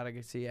just, you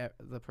gotta see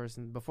the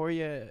person before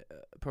you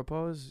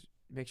propose.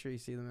 Make sure you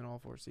see them in all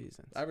 4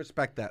 seasons. I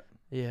respect that.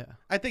 Yeah.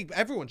 I think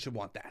everyone should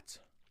want that.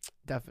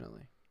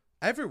 Definitely.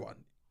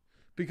 Everyone.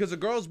 Because a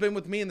girl's been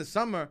with me in the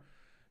summer,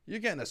 you're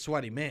getting a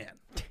sweaty man.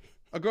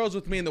 A girl's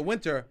with me in the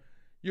winter,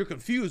 you're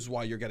confused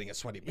why you're getting a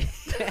sweaty man.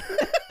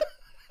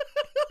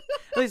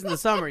 At least in the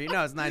summer,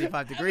 it's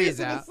 95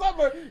 degrees out. In the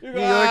summer, New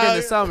York in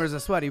the summer is a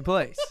sweaty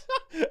place.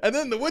 And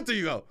then in the winter,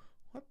 you go,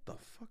 what the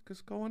fuck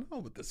is going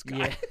on with this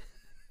guy?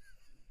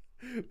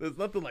 Yeah. There's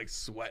nothing like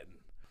sweating.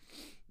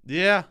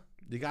 Yeah.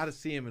 You got to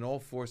see him in all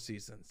 4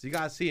 seasons. You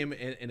got to see him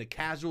in a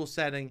casual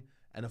setting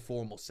and a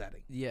formal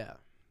setting. Yeah.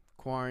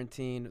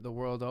 Quarantine, the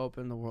world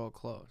open, the world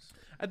closed.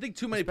 I think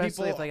too many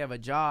Especially people. if they have a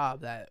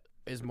job that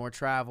is more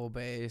travel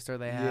based, or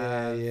they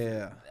have.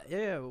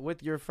 Yeah,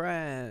 with your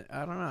friend.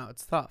 I don't know.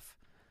 It's tough.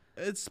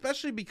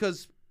 Especially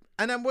because,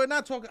 and I'm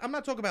not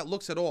talking about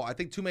looks at all. I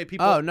think too many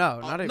people. Oh,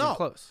 no, not even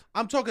close.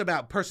 I'm talking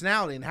about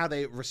personality and how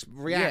they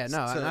react. Yeah,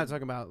 no, I'm not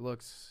talking about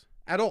looks.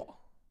 At all.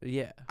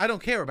 Yeah. I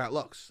don't care about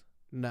looks.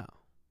 No.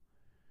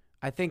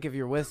 I think if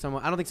you're with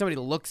someone, I don't think somebody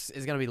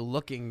is going to be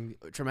looking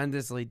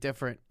tremendously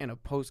different in a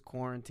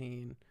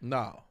post-quarantine.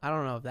 No. I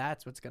don't know if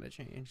that's what's going to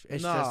change.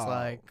 It's just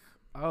like,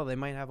 they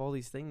might have all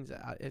these things.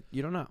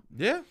 You don't know.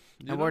 Yeah.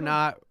 And we're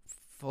not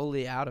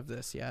fully out of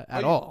this yet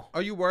at all.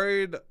 Are you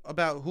worried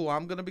about who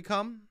I'm going to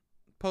become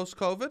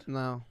post-COVID?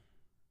 No.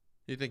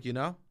 You think you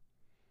know?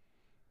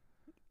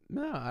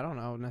 No, I don't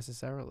know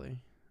necessarily.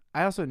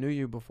 I also knew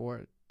you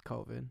before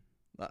COVID.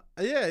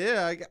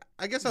 Yeah.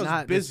 I guess I was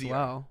not busier. This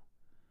well.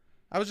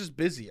 I was just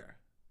busier.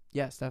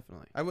 Yes,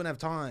 definitely. I wouldn't have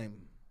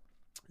time.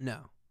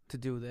 No. To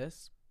do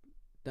this?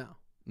 No.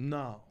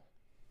 No.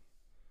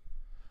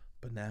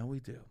 But now we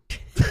do.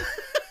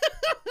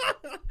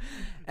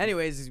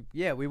 Anyways,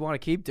 yeah, we want to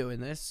keep doing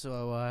this.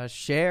 So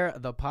share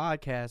the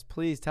podcast.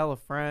 Please tell a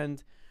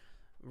friend.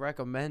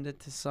 Recommend it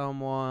to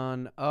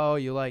someone. Oh,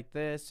 you like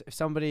this? If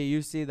somebody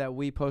you see that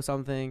we post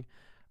something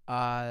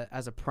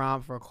as a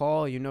prompt for a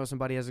call,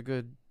 somebody has a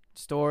good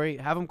story,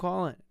 have them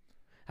call in.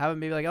 Have them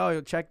be like,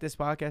 oh, check this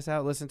podcast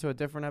out, listen to a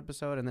different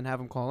episode, and then have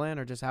them call in,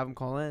 or just have them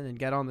call in and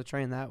get on the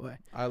train that way.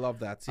 I love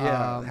that.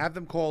 Yeah, have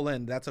them call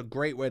in. That's a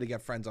great way to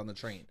get friends on the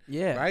train.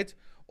 Yeah. Right?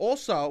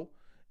 Also,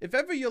 if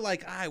ever you're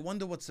like, I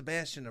wonder what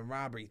Sebastian and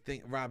Robbie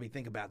think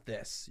about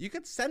this, you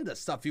could send us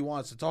stuff you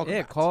want us to talk about.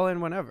 Yeah, call in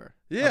whenever.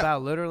 Yeah.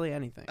 About literally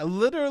anything.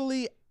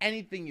 Literally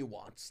anything you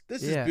want.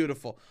 This is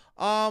beautiful.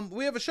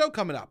 We have a show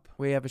coming up.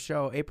 We have a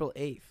show April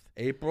 8th.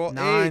 April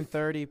 8th.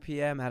 9:30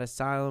 p.m. at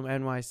Asylum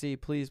NYC.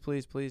 Please,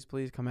 please, please,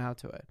 please come out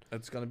to it.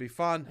 It's going to be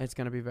fun. It's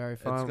going to be very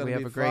fun. We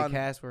have a great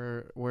cast.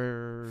 We're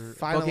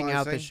booking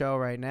out the show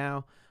right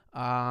now.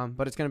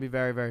 But it's going to be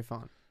very, very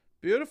fun.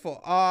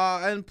 Beautiful.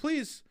 And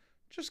please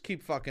just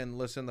keep fucking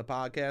listening to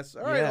podcasts.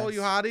 All right, all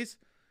you hotties.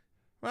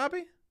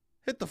 Robbie,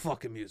 hit the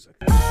fucking music.